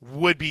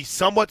would be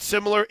somewhat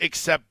similar,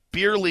 except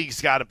Beer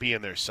League's got to be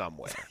in there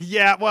somewhere.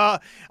 Yeah, well,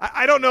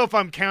 I don't know if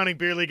I'm counting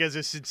Beer League as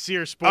a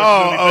sincere sports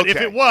movie, but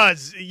if it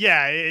was,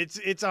 yeah,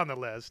 it's on the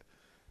list.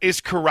 Is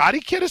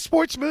Karate Kid a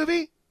sports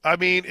movie? I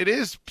mean, it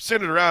is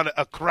centered around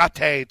a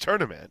karate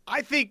tournament.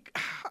 I think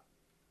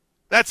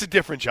that's a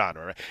different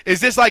genre. Right? Is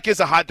this is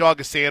a hot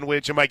dog a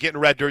sandwich? Am I getting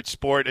Red Dirt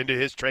Sport into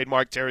his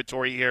trademark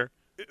territory here?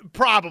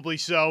 Probably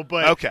so,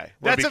 but okay,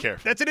 we'll be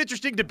careful. That's an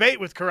interesting debate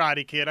with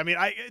Karate Kid. I mean,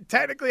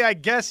 I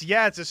guess,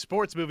 yeah, it's a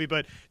sports movie,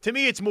 but to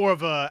me, it's more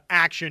of a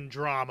action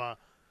drama.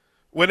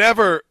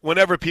 Whenever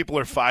people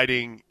are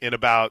fighting in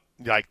about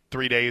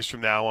 3 days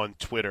from now on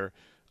Twitter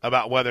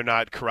about whether or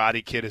not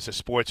Karate Kid is a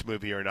sports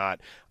movie or not,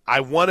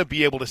 I want to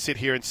be able to sit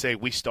here and say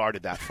we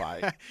started that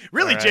fight.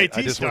 Really, right?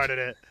 JT started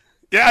it.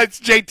 Yeah, it's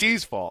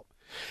JT's fault.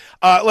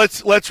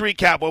 Let's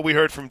recap what we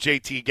heard from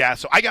JT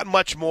Gasso. I got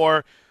much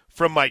more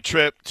from my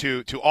trip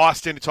to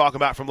Austin to talk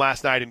about from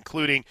last night,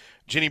 including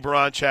Jenny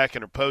Baranchek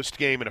and her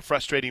post-game and a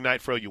frustrating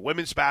night for OU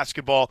women's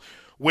basketball.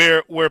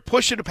 We're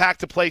pushing to pack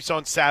the place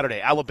on Saturday.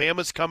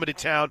 Alabama's coming to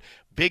town.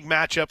 Big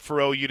matchup for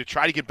OU to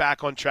try to get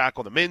back on track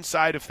on the men's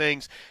side of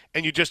things.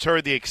 And you just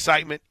heard the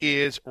excitement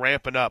is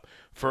ramping up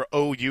for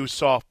OU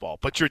softball.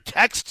 But your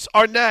texts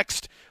are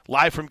next,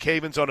 live from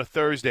Cavens on a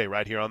Thursday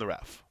right here on The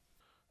Ref.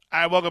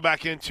 All right, welcome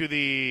back into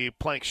the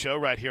Plank Show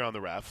right here on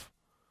The Ref.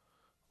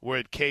 We're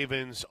at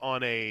Cavens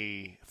on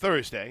a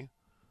Thursday.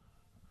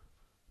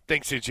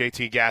 Thanks to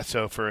JT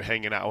Gasso for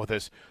hanging out with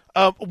us.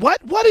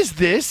 What is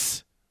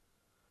this?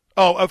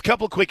 Oh, a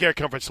couple quick Air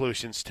Comfort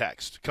Solutions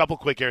text.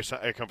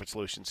 Air Comfort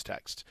Solutions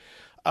text.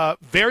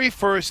 Very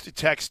first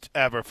text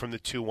ever from the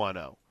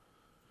 210.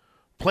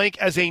 Plank,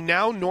 as a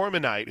now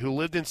Normanite who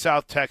lived in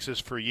South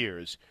Texas for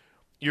years,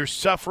 you're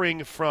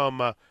suffering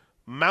from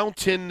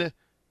mountain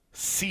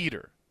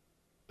cedar,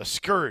 a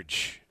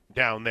scourge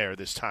down there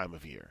this time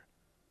of year.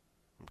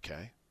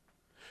 Okay.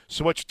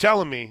 So what you're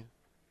telling me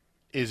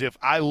is if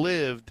I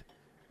lived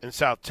in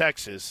South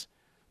Texas,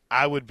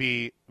 I would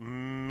be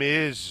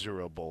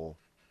miserable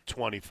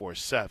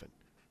 24/7.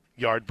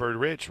 Yardbird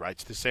Ridge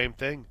writes the same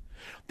thing.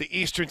 The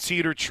eastern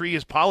cedar tree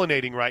is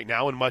pollinating right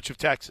now in much of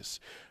Texas.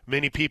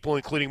 Many people,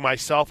 including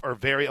myself, are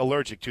very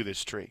allergic to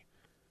this tree.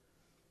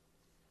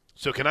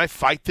 So can I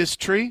fight this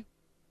tree?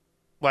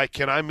 Like,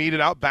 can I meet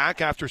it out back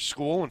after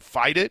school and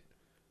fight it?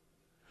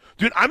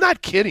 Dude, I'm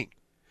not kidding.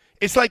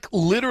 It's like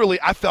literally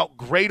I felt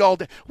great all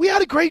day. We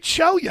had a great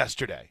show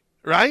yesterday,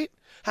 right?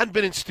 Hadn't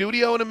been in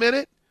studio in a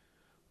minute.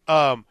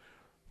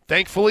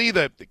 Thankfully,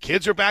 the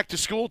kids are back to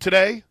school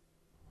today.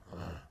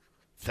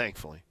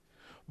 Thankfully.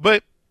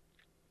 But,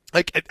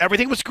 like,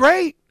 everything was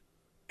great.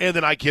 And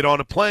then I get on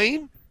a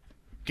plane,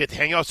 get to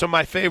hang out with some of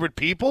my favorite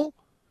people,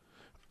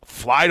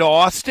 fly to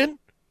Austin,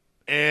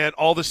 and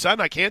all of a sudden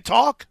I can't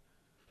talk.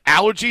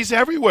 Allergies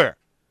everywhere.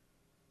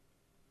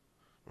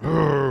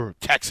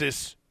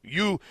 Texas.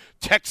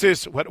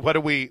 Texas, what are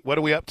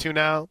we up to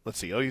now? Let's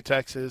see. OU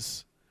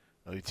Texas,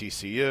 OU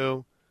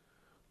TCU,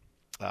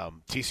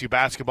 TCU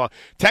basketball.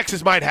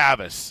 Texas might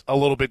have us a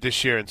little bit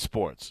this year in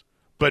sports,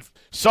 but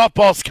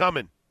softball's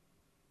coming.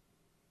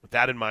 With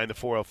that in mind, the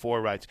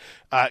 404 writes,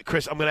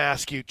 Chris, I'm going to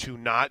ask you to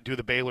not do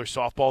the Baylor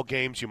softball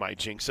games. You might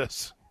jinx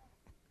us.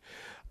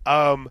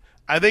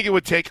 I think it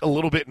would take a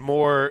little bit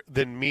more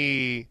than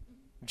me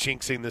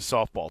jinxing the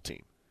softball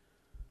team.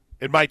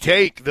 It might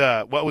take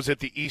the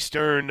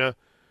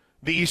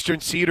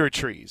eastern cedar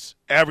trees.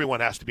 Everyone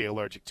has to be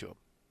allergic to them.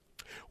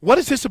 What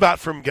is this about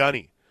from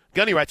Gunny?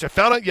 Gunny writes, I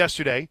found out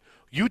yesterday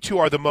you two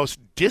are the most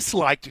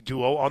disliked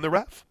duo on the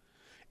ref.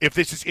 If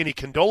this is any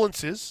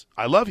condolences,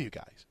 I love you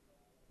guys.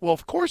 Well,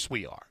 of course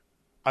we are.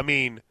 I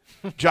mean,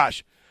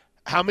 Josh,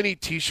 how many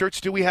T-shirts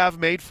do we have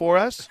made for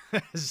us?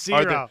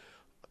 0.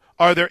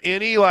 Are there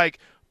any, like,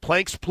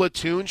 Planks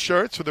Platoon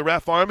shirts for the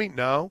Ref Army?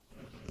 No.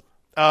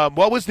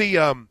 What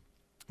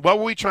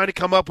were we trying to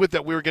come up with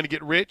that we were going to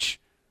get rich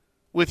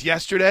with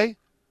yesterday?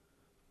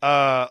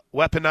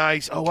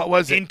 Weaponize. Oh, what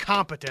was it?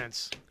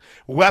 Incompetence.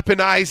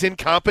 Weaponize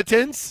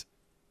incompetence,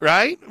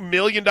 right? $1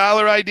 million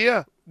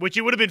idea. Which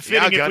it would have been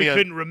fitting if we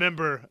couldn't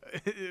remember.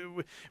 It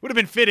would have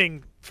been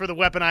fitting for the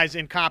weaponized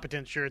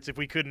incompetence shirts if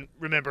we couldn't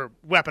remember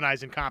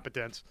weaponized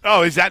incompetence.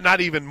 Oh, is that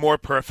not even more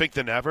perfect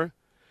than ever?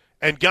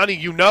 And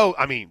Gunny,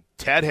 I mean,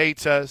 Ted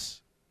hates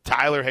us.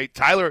 Tyler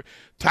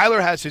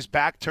has his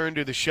back turned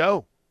to the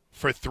show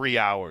for 3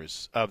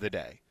 hours of the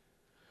day.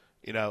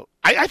 You know,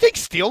 I think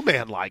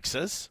Steelman likes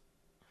us.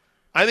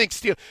 I think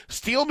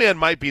Steelman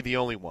might be the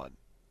only one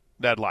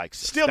that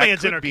likes us.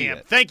 Steelman's in our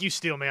camp. Thank you,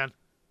 Steelman.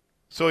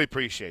 So we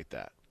appreciate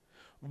that.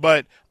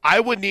 But I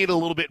would need a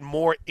little bit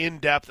more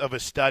in-depth of a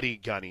study,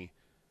 Gunny,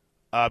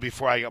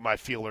 before I got my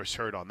feelers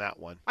hurt on that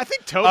one. I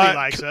think Toby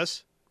likes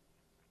us.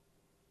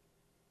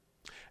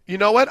 You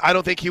know what? I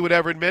don't think he would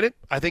ever admit it.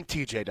 I think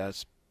TJ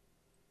does.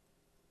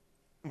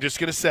 I'm just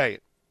going to say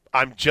it.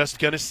 I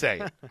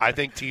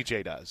think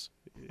TJ does.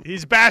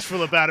 He's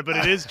bashful about it, but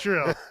it is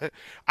true.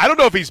 I don't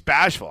know if he's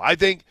bashful. I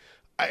think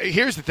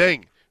here's the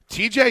thing.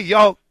 TJ,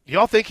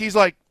 y'all think he's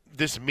like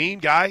this mean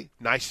guy?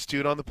 Nicest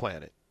dude on the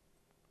planet.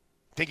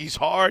 Think he's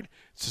hard?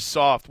 It's a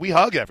soft. We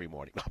hug every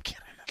morning. No, I'm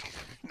kidding.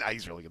 Nah,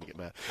 he's really going to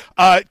get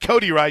mad.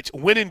 Cody writes,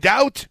 when in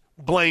doubt,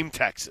 blame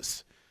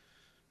Texas.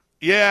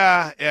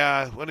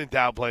 Yeah. When in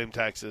doubt, blame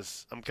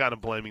Texas. I'm kind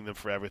of blaming them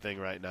for everything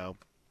right now.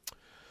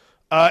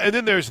 And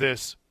then there's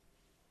this.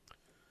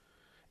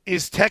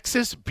 Is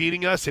Texas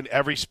beating us in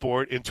every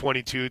sport in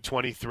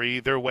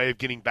 22-23 their way of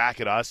getting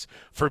back at us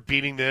for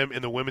beating them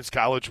in the Women's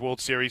College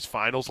World Series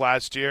finals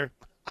last year?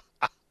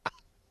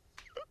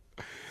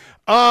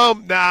 No,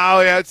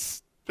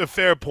 that's a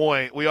fair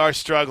point. We are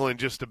struggling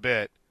just a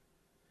bit.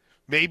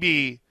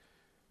 Maybe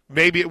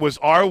it was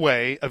our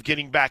way of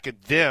getting back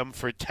at them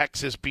for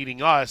Texas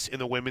beating us in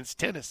the women's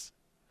tennis.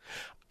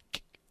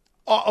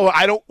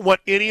 I don't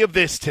want any of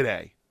this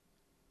today.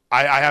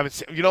 I haven't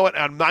seen, you know what?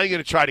 I'm not even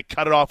going to try to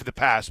cut it off at the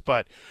past,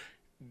 but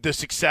the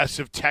success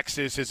of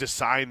Texas is a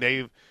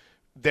sign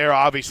they're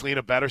obviously in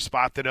a better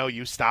spot than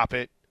OU. Stop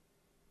it.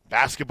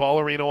 Basketball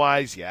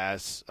arena-wise,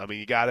 yes. I mean,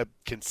 you got to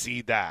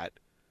concede that.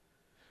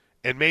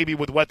 And maybe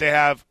with what they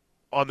have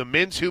on the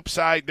men's hoop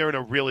side, they're in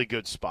a really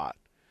good spot.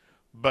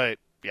 But,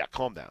 yeah,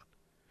 calm down.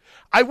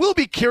 I will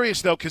be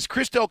curious, though, because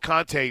Chris Del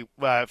Conte,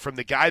 from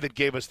the guy that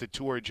gave us the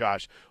tour,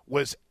 Josh,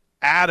 was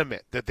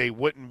adamant that they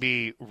wouldn't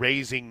be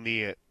raising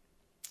the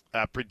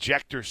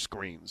projector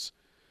screens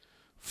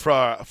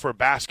for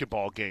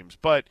basketball games.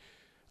 But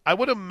I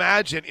would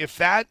imagine if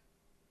that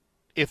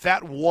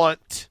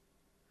want,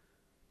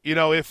 you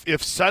know,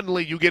 if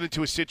suddenly you get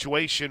into a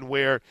situation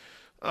where,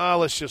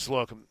 let's just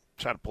look, I'm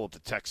trying to pull up the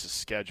Texas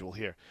schedule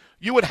here.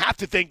 You would have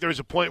to think there's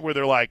a point where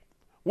they're like,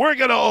 we're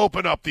going to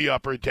open up the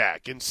upper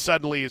deck, and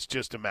suddenly it's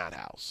just a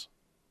madhouse,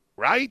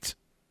 right?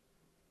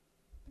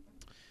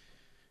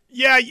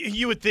 Yeah,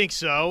 you would think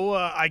so,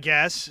 I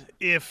guess,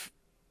 if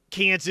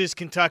Kansas,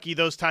 Kentucky,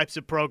 those types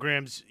of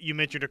programs you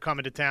mentioned are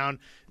coming to town.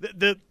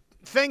 The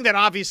thing that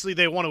obviously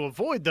they want to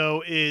avoid,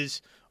 though,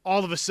 is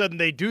all of a sudden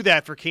they do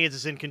that for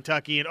Kansas and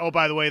Kentucky, and, oh,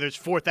 by the way, there's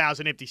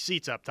 4,000 empty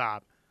seats up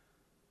top.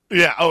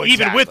 Yeah, exactly.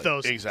 Even with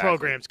those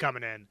programs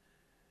coming in.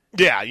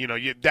 Yeah,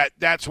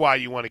 that's why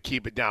you want to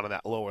keep it down on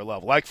that lower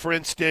level. Like, for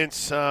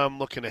instance,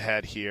 looking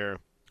ahead here.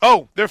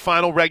 Oh, their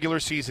final regular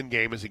season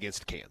game is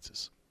against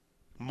Kansas,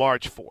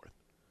 March 4th.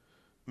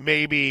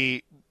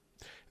 Maybe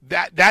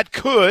that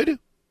could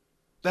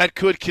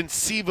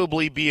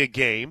conceivably be a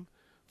game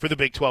for the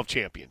Big 12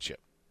 championship.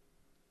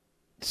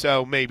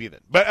 So maybe then.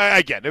 But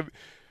again,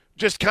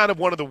 just kind of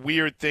one of the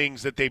weird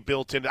things that they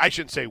built in. I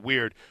shouldn't say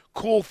weird,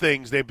 cool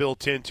things they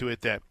built into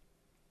it that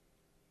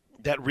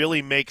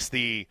really makes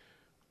the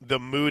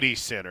Moody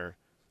Center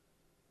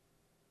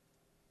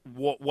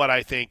what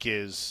I think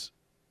is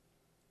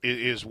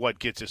what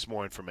gets us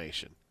more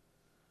information.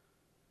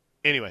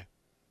 Anyway.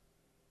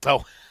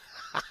 Oh,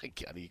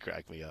 God, you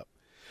crack me up.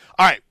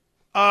 All right.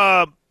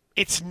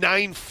 It's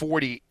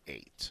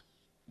 9:48.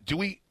 Do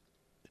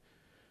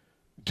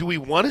we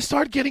want to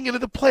start getting into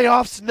the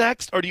playoffs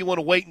next, or do you want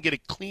to wait and get a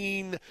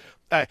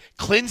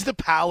cleanse the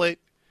palate,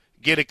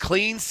 get a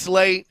clean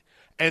slate,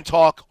 and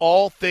talk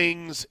all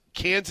things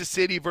Kansas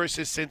City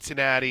versus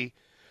Cincinnati,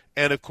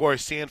 and of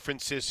course San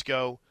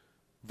Francisco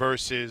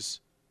versus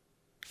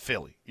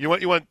Philly? You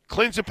want to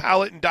cleanse the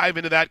palate and dive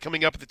into that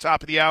coming up at the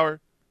top of the hour?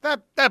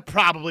 That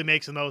probably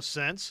makes the most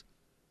sense.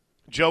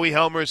 Joey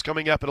Helmer is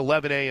coming up at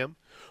 11 a.m.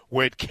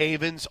 We're at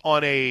Cavens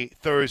on a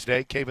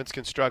Thursday,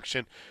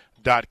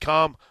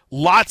 cavensconstruction.com.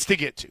 Lots to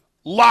get to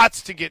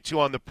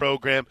on the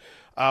program.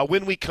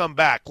 When we come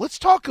back, let's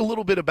talk a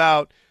little bit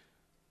about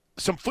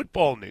some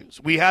football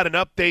news. We had an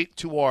update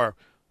to our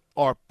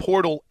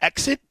portal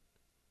exit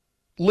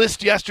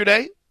list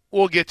yesterday.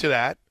 We'll get to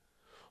that.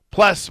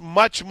 Plus,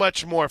 much,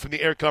 much more from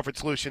the Air Comfort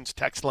Solutions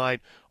text line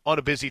on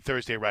a busy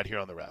Thursday right here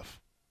on the Ref.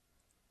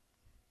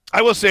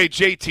 I will say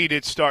JT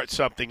did start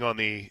something on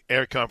the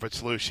Air Comfort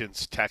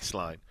Solutions text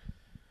line.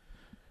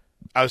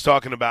 I was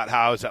talking about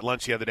how I was at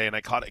lunch the other day, and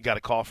I got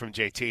a call from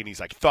JT, and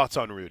he's like, thoughts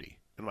on Rudy?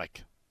 I'm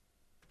like,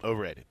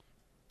 overrated.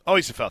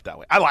 Always have felt that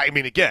way. I like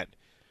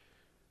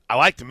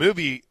the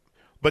movie,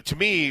 but to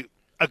me,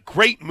 a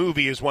great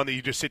movie is one that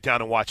you just sit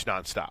down and watch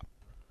nonstop.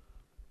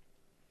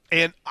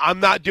 And I'm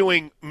not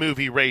doing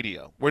movie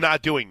radio. We're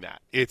not doing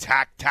that. It's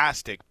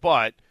hacktastic,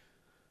 but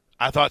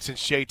I thought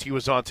since JT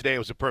was on today, it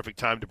was a perfect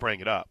time to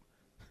bring it up.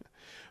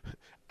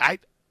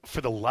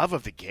 For the love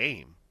of the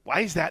game,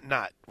 why is that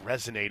not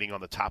resonating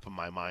on the top of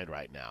my mind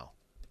right now?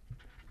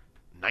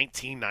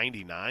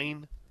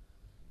 1999?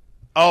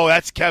 Oh,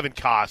 that's Kevin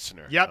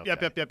Costner. Yep,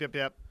 okay.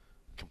 Yep.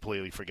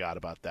 Completely forgot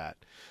about that.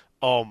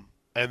 And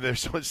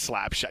there's one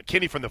Slapshot.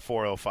 Kenny from the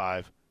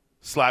 405.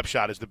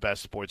 Slapshot is the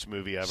best sports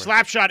movie ever.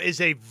 Slapshot is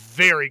a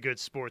very good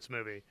sports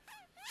movie.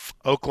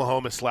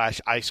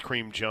 Oklahoma/Ice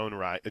Cream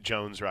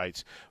Jones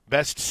writes,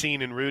 best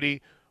scene in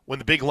Rudy, when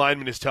the big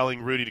lineman is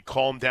telling Rudy to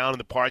calm down in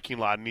the parking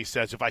lot, and he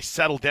says, if I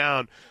settle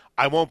down,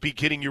 I won't be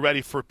getting you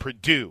ready for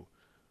Purdue.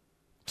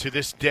 To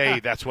this day,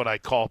 that's what I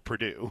call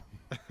Purdue.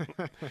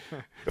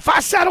 If I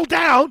settle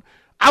down,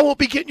 I won't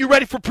be getting you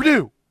ready for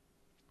Purdue.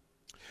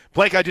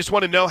 Blake, I just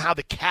want to know how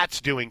the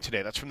cat's doing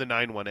today. That's from the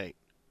 918.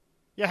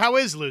 Yeah, how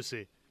is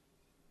Lucy?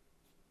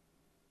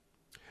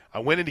 I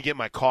went in to get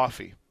my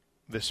coffee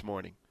this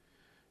morning,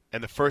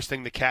 and the first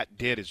thing the cat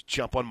did is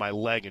jump on my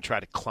leg and try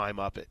to climb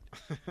up it.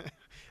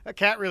 That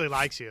cat really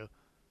likes you.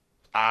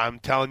 I'm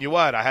telling you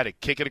what, I had to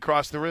kick it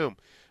across the room.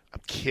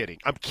 I'm kidding.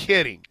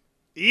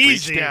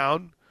 Easy. Reached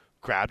down,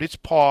 grabbed its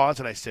paws,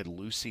 and I said,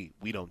 Lucy,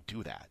 we don't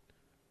do that.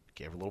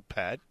 Gave her a little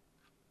pet.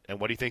 And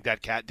what do you think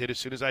that cat did as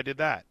soon as I did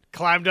that?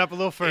 Climbed up a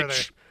little further.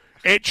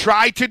 It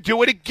tried to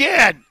do it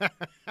again.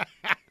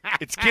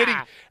 It's getting,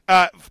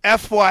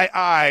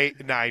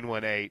 FYI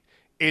 918,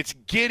 it's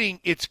getting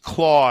its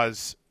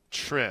claws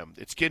trimmed.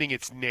 It's getting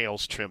its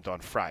nails trimmed on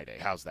Friday.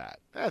 How's that?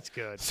 That's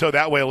good. So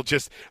that way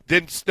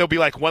there'll be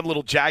like one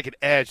little jagged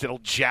edge that'll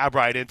jab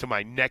right into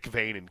my neck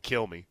vein and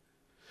kill me.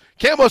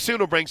 Camo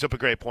Suno brings up a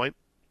great point.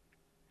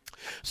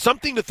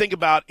 Something to think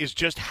about is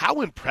just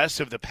how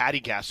impressive the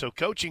Patty Gasso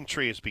coaching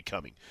tree is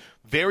becoming.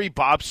 Very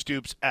Bob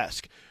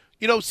Stoops-esque.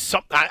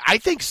 I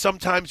think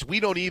sometimes we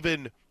don't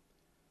even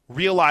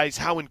realize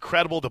how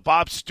incredible the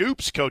Bob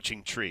Stoops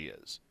coaching tree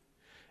is.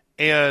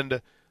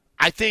 And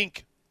I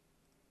think,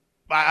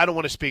 I don't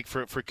want to speak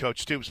for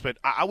Coach Stoops, but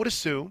I would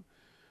assume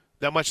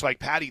that much like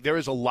Patty, there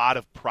is a lot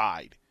of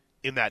pride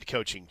in that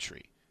coaching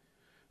tree.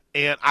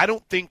 And I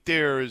don't think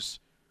there's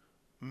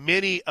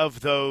many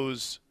of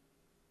those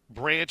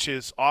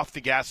branches off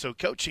the Gasso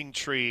coaching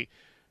tree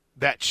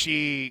that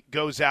she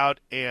goes out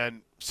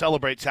and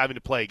celebrates having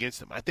to play against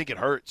them. I think it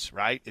hurts,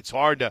 right? It's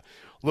hard to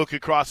look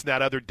across in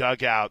that other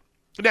dugout.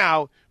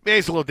 Now, maybe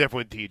it's a little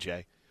different with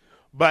DJ,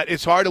 but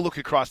it's hard to look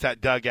across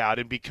that dugout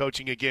and be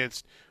coaching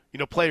against,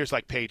 players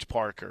like Paige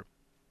Parker.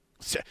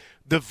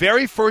 The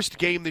very first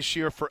game this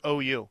year for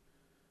OU,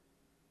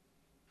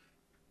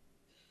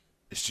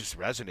 it's just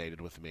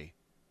resonated with me.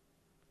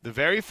 The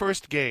very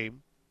first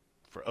game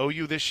for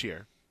OU this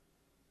year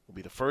will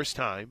be the first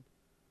time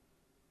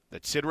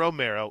that Sid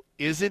Romero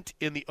isn't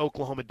in the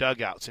Oklahoma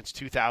dugout since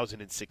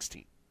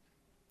 2016.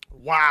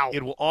 Wow.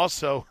 It will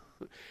also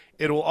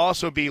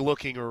be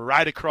looking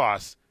right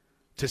across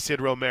to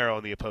Sid Romero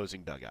in the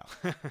opposing dugout.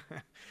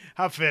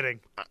 How fitting.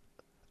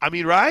 I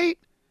mean, right?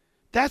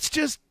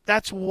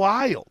 That's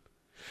wild.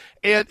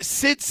 And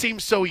Sid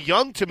seems so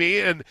young to me,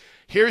 and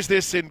here's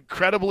this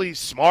incredibly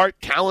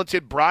smart,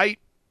 talented, bright,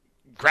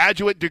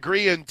 graduate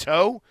degree in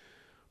tow.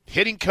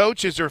 Hitting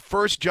coach is her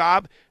first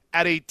job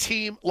at a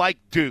team like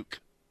Duke.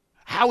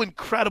 How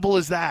incredible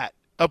is that?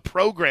 A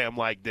program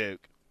like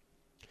Duke.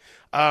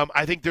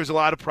 I think there's a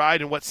lot of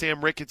pride in what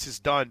Sam Ricketts has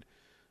done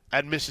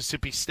at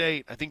Mississippi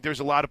State. I think there's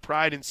a lot of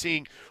pride in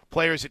seeing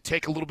players that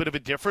take a little bit of a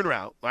different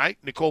route, right?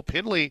 Nicole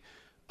Pinley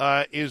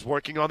is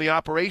working on the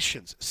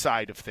operations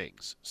side of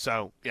things.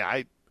 So,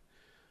 yeah,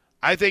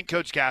 I think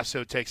Coach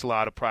Gasso takes a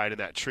lot of pride in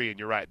that tree, and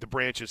you're right. The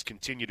branches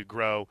continue to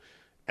grow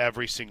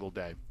every single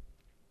day.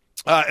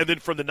 And then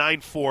from the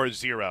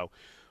 940,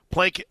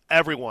 Plank,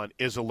 everyone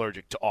is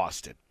allergic to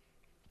Austin.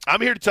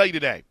 I'm here to tell you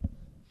today,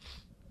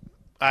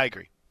 I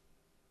agree.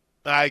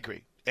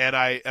 And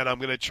I'm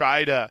going to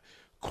try to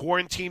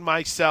quarantine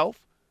myself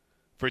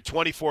for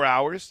 24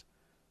 hours.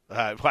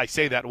 I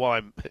say that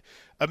while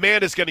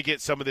Amanda's going to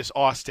get some of this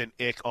Austin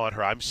ick on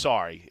her. I'm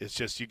sorry. It's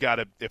just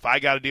if I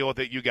got to deal with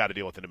it, you got to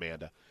deal with it,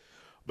 Amanda.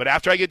 But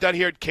after I get done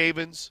here at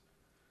Cavens,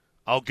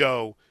 I'll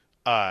go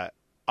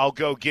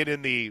get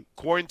in the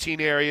quarantine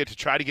area to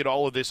try to get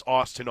all of this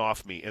Austin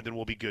off me, and then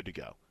we'll be good to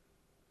go.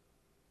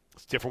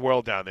 It's a different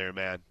world down there,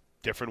 man.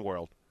 Different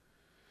world.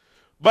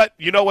 But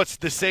you know what's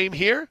the same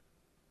here?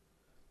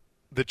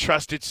 The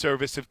trusted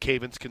service of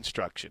Cavens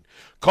Construction.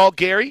 Call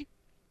Gary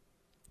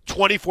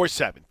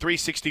 24/7,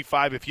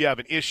 365 if you have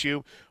an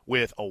issue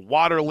with a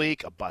water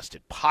leak, a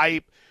busted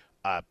pipe,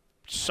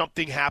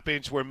 something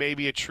happens where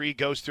maybe a tree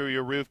goes through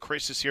your roof.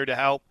 Chris is here to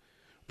help.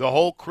 The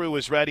whole crew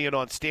is ready and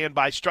on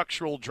standby.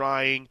 Structural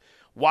drying,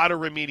 water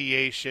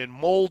remediation,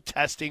 mold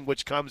testing,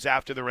 which comes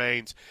after the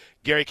rains.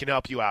 Gary can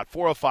help you out.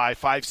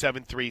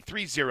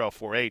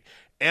 405-573-3048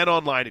 and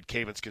online at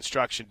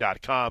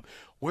cavensconstruction.com.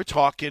 We're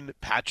talking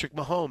Patrick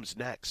Mahomes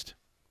next.